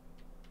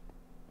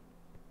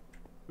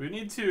 We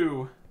need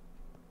to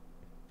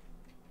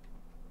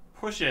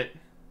push it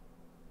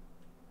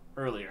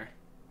earlier.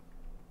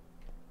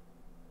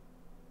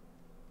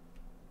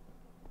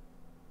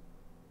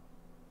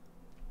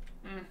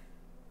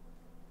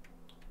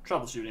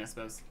 Troubleshooting, I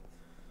suppose.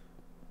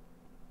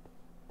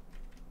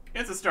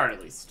 It's a start,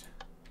 at least.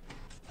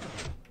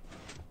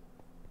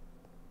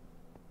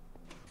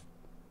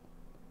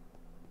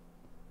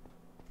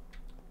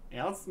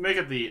 Yeah, let's make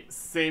it the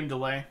same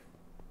delay,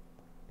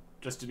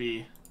 just to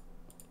be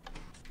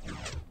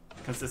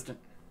consistent.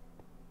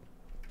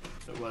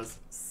 So it was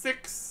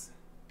 6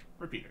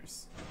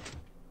 repeaters.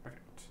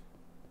 Perfect.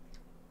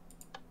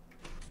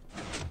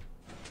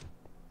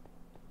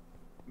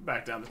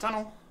 Back down the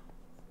tunnel.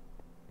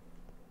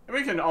 And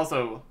we can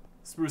also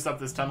spruce up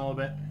this tunnel a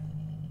bit.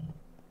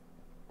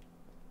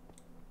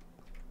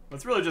 But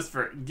it's really just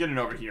for getting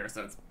over here,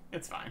 so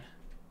it's fine.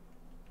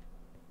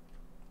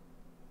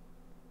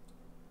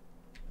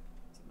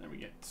 So then we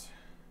get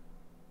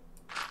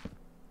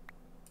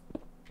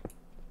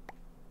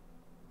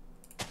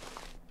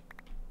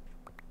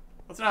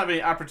let's not have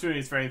any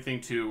opportunities for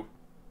anything to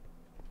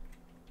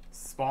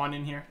spawn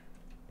in here.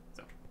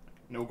 So,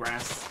 no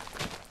grass,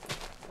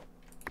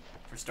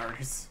 for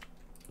starters.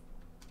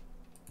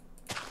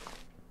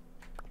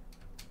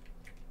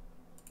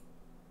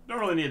 Don't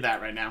really need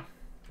that right now.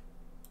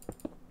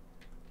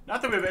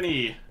 Not that we have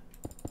any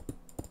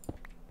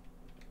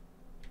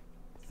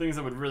things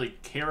that would really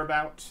care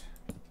about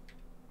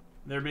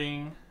there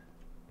being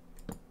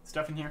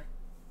stuff in here.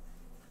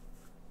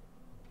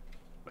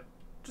 But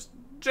just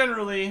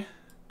generally,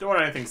 don't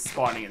want anything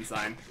spawning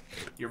inside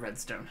your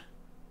redstone.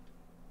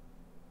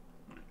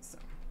 Alright, so.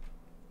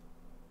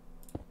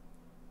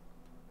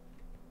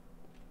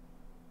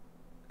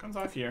 Comes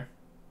off here.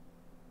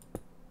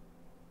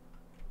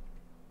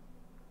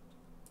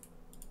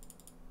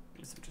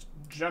 Use some just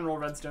general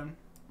redstone.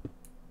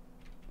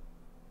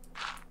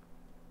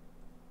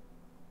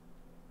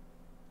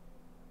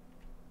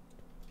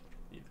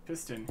 Need the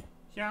piston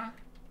here.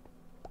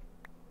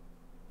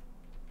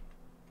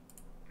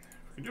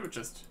 We can do it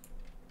just...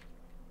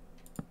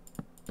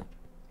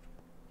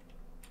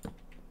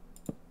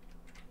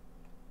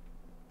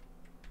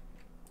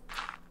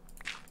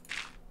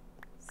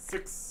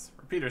 six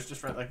repeaters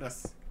just right like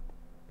this.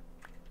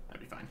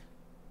 That'd be fine.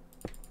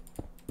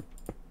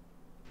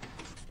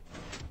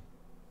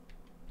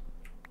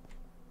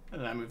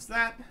 And then that moves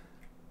that.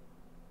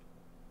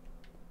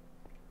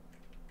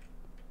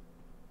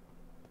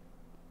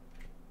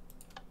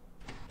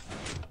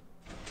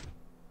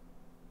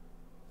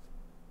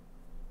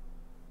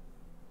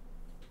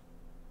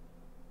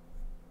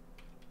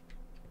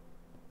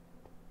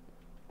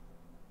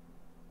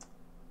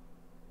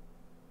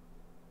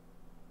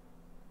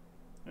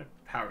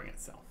 Powering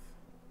itself.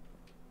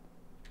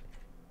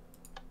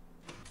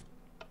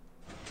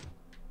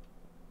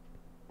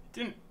 It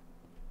didn't.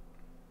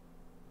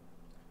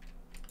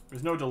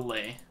 There's no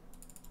delay.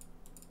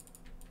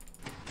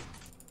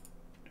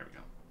 There we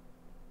go.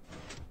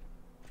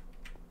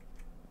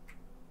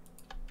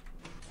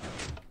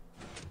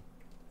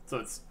 So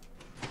it's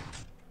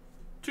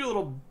 2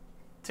 little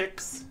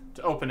ticks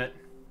to open it.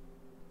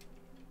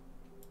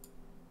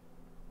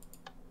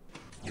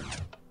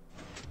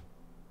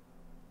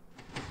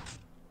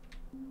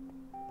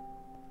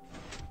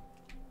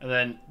 And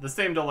then the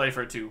same delay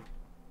for it to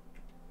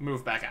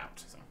move back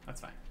out, so that's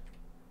fine.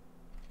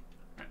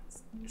 Alright,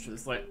 let's make sure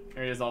this light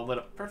area is all lit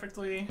up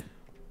perfectly.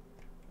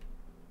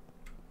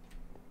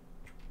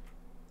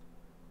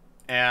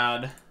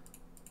 Add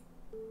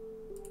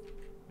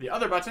the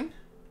other button.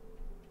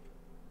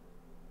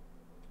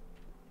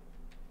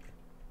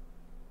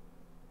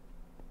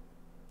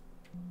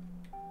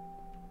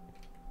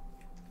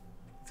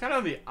 It's kind of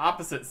on the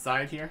opposite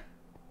side here.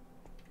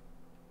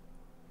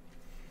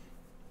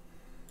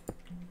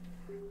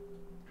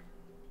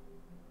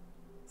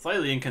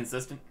 Slightly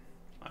inconsistent.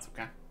 That's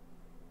okay.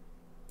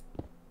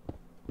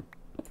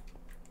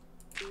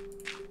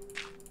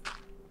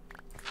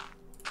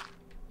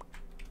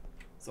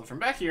 So from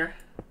back here,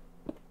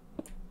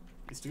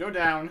 is to go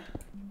down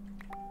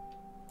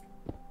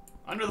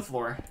under the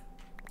floor.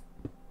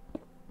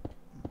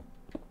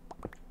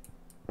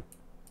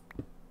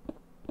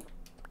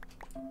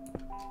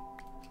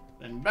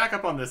 Then back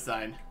up on this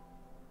side.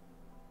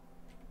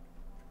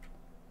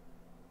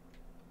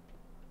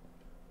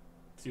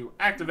 To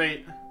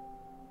activate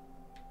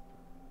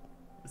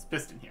this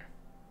piston here.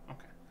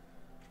 Okay.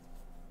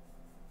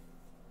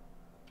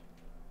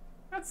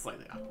 That's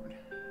slightly awkward.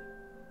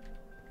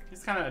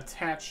 Just kind of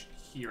attach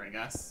here, I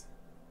guess.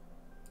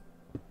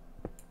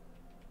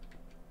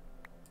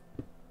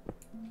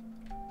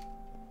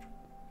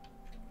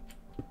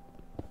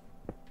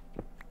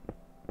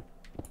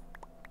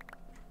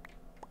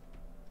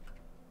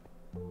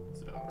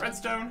 So,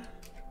 redstone.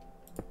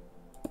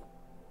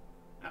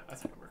 Ah,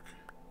 that's not gonna work.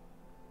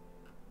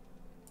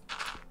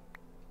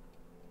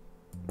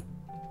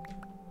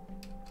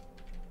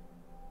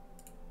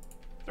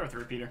 Start with the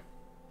repeater.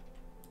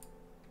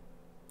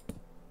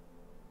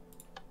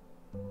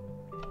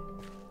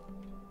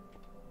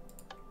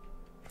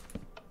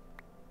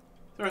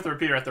 Start with the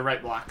repeater at the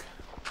right block.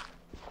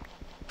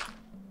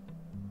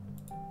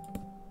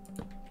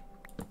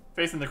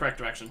 Facing the correct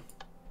direction.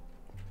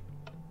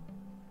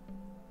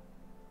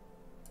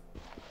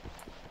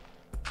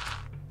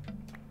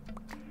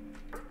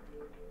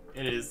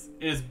 It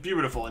is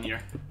beautiful in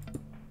here.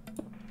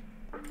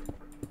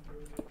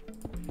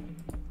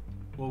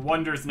 Will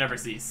wonders never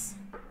cease?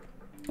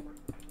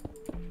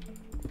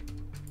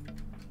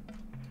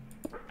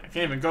 I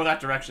can't even go that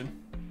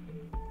direction.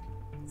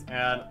 Let's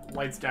add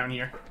lights down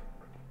here.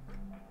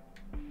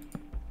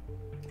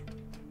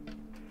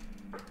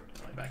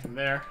 Light back in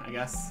there, I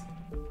guess.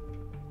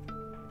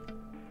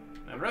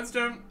 And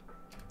redstone.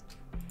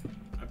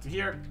 Up to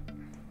here.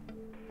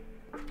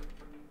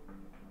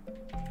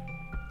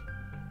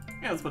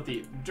 Yeah, let's put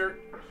the dirt.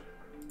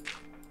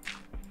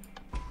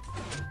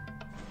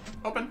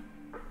 Open.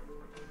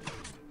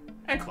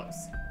 And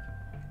close.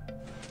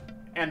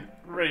 And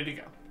ready to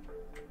go.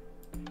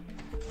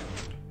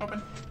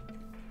 Open.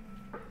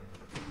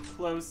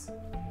 Close.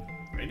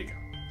 Ready to go.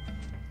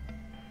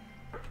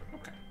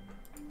 Okay.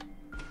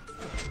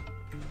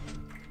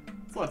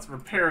 So let's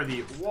repair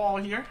the wall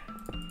here.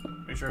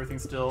 Make sure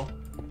everything's still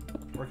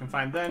working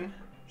fine then.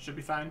 Should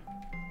be fine.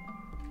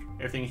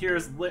 Everything here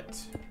is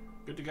lit.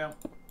 Good to go.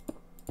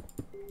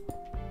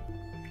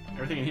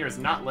 Everything in here is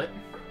not lit.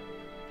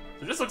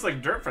 So it just looks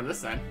like dirt from this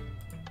side.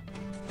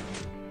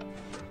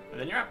 And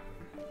then you're up.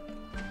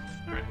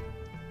 Alright.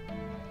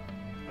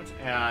 Let's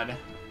add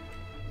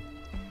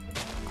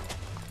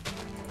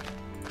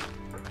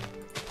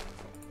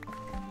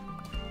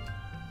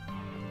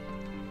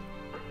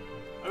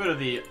a bit of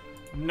the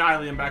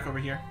Nylium back over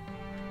here.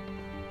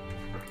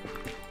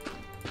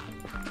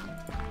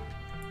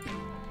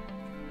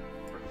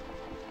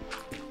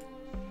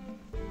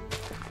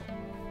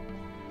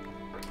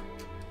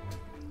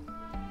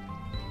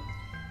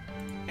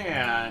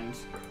 And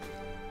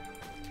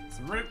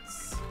some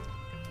roots.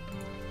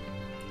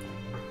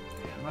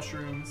 And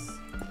mushrooms.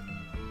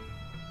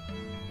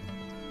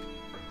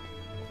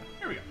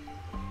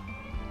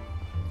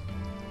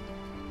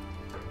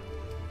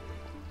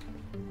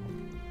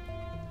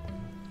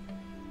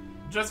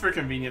 just for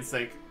convenience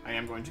sake, I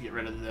am going to get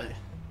rid of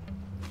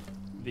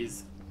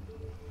these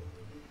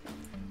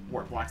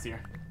warp blocks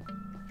here.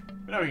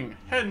 But now we can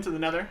head into the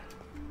Nether.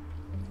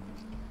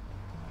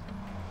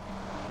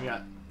 We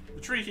got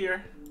the tree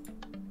here.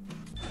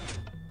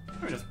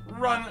 We just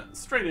run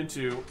straight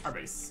into our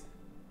base.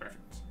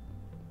 Perfect.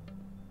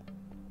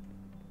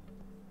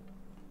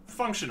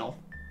 Functional.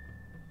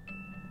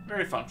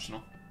 Very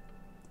functional.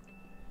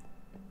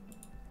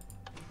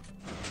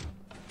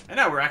 And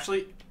now we're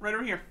actually right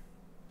over here.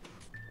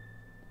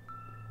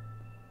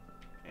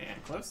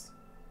 And close.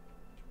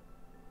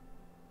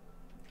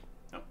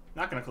 Nope,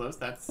 not gonna close.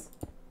 That's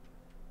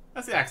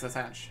the access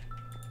hatch.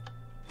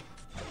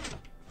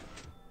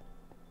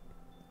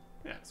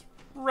 Yeah, it's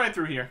right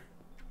through here.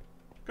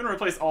 Gonna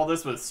replace all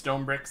this with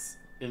stone bricks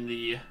in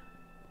the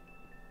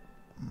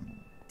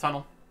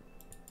tunnel.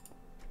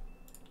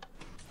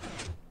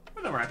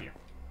 And then we're out here.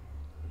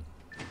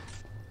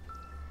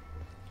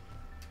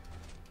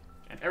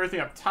 And everything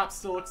up top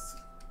still looks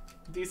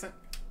decent.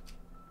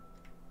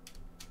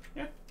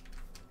 Yeah.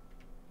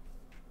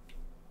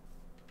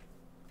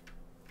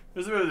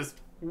 There's a bit of this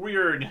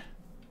weird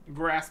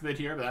grass bit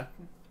here, but that's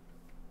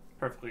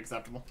perfectly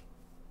acceptable.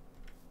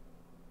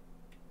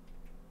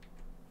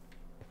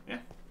 Yeah.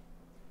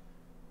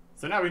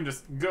 So now we can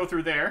just go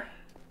through there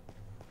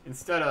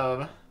instead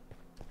of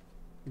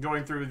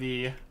going through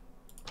the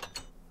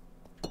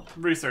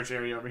research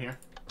area over here,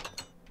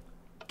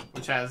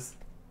 which has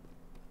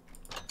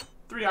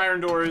 3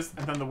 iron doors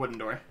and then the wooden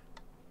door.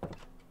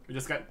 We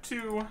just got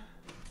 2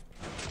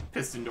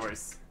 piston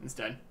doors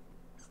instead.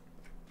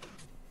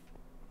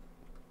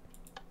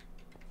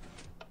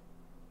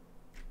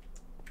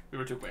 We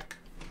were too quick.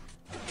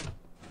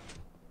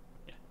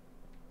 Yeah.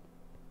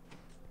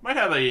 Might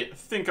have a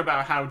think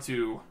about how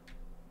to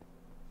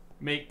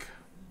make...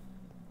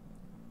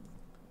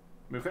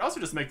 I mean, we could also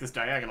just make this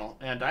diagonal,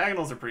 and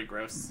diagonals are pretty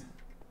gross.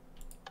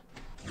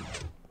 You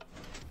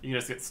can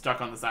just get stuck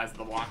on the sides of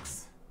the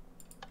blocks.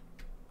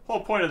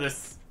 Whole point of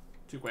this...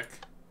 Too quick.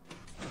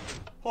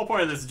 Whole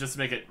point of this is just to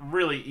make it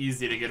really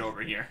easy to get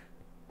over here.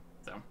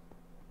 So.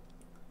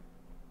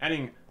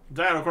 Adding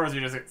diagonal corners,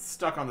 you just get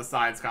stuck on the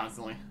sides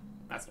constantly.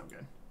 That's no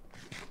good.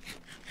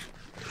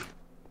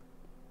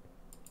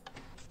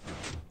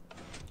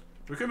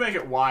 We could make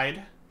it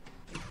wide,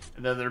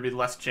 and then there'd be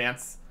less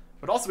chance.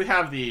 But also we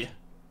have the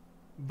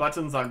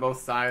buttons on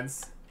both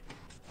sides,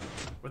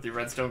 with the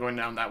redstone going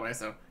down that way,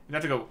 so you'd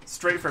have to go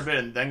straight for a bit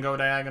and then go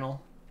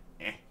diagonal.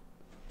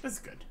 This is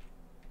good.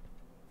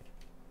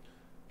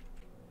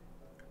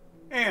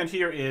 And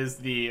here is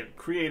the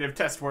creative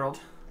test world,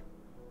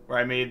 where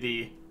I made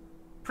the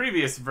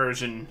previous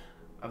version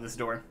of this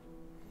door.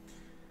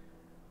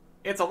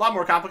 It's a lot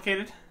more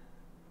complicated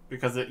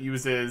because it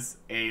uses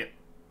a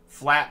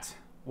flat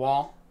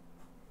wall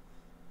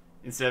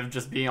instead of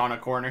just being on a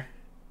corner.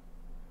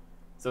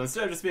 So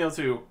instead of just being able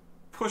to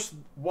push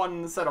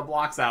one set of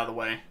blocks out of the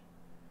way,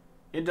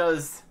 it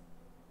does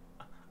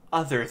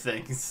other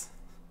things.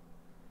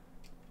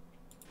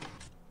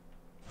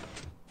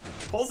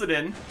 Pulls it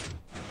in,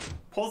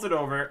 pulls it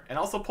over, and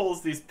also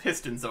pulls these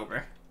pistons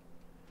over.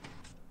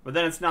 But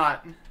then it's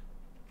not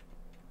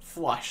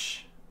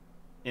flush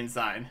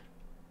inside.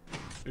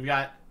 We've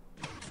got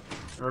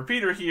a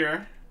repeater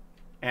here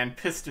and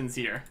pistons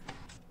here.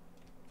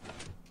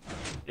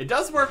 It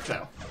does work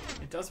though.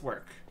 It does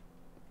work.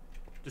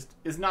 Just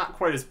is not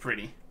quite as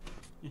pretty.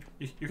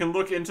 You can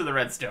look into the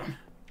redstone.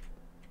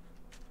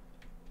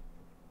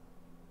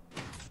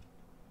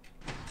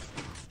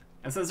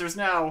 And since there's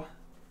now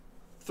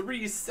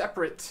 3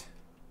 separate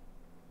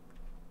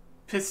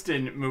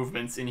piston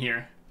movements in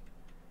here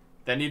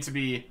that need to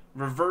be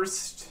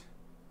reversed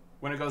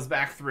when it goes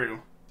back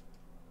through,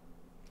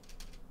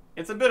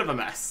 it's a bit of a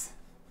mess.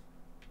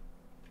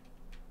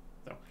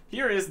 So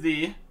here is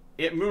the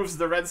it moves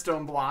the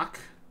redstone block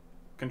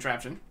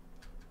contraption.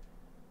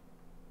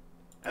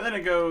 And then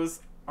it goes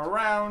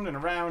around and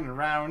around and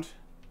around.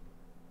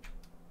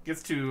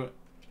 Gets to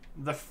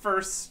the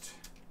first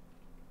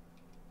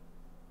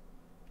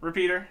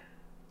repeater,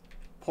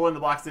 pulling the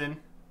blocks in.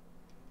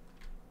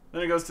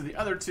 Then it goes to the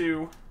other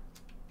 2,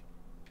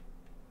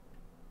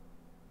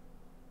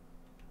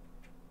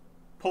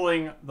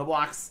 pulling the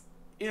blocks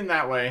in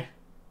that way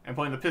and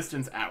pulling the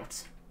pistons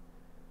out.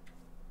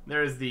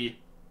 There is the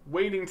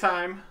waiting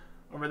time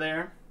over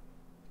there.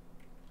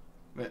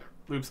 It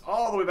loops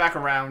all the way back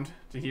around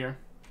to here.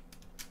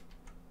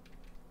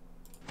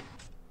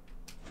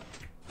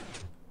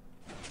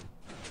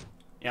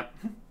 Yep.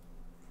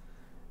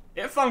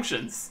 It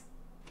functions.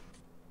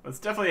 But it's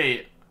definitely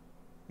a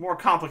more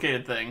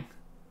complicated thing.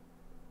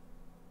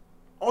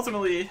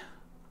 Ultimately,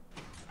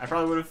 I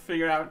probably would have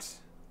figured out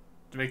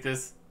to make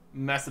this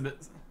mess a bit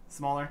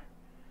smaller.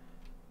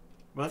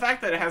 But the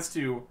fact that it has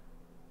to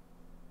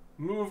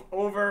move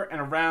over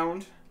and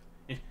around,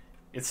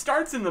 it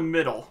starts in the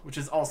middle, which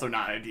is also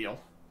not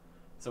ideal.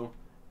 So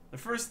the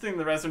first thing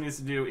the redstone needs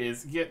to do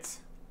is get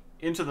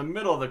into the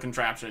middle of the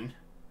contraption,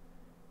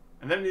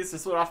 and then it needs to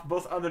split off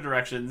both other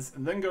directions,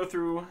 and then go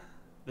through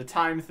the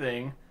time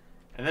thing,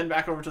 and then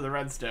back over to the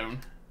redstone.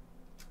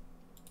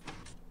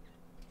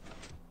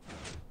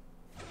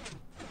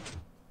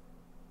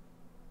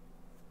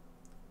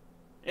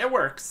 It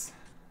works.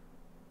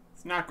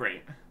 It's not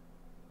great.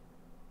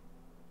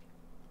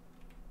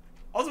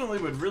 Ultimately,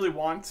 would really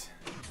want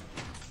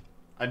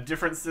a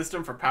different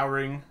system for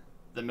powering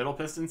the middle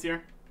pistons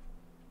here,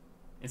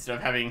 instead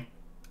of having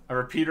a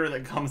repeater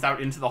that comes out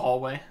into the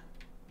hallway.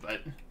 But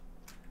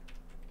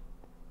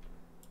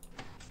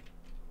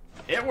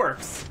it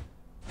works.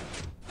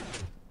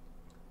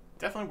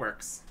 Definitely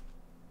works.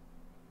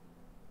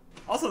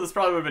 Also, this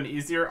probably would have been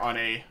easier on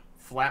a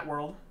flat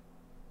world.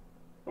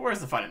 But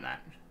where's the fun in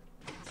that?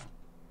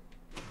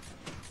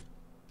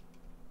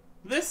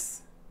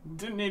 This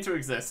didn't need to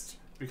exist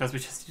because we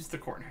just used the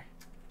corner.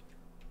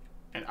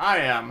 And I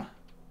am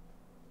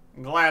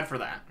glad for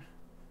that.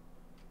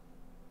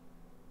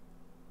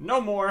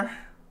 No more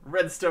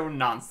redstone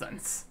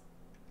nonsense.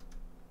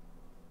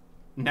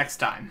 Next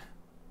time.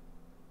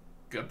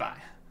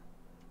 Goodbye.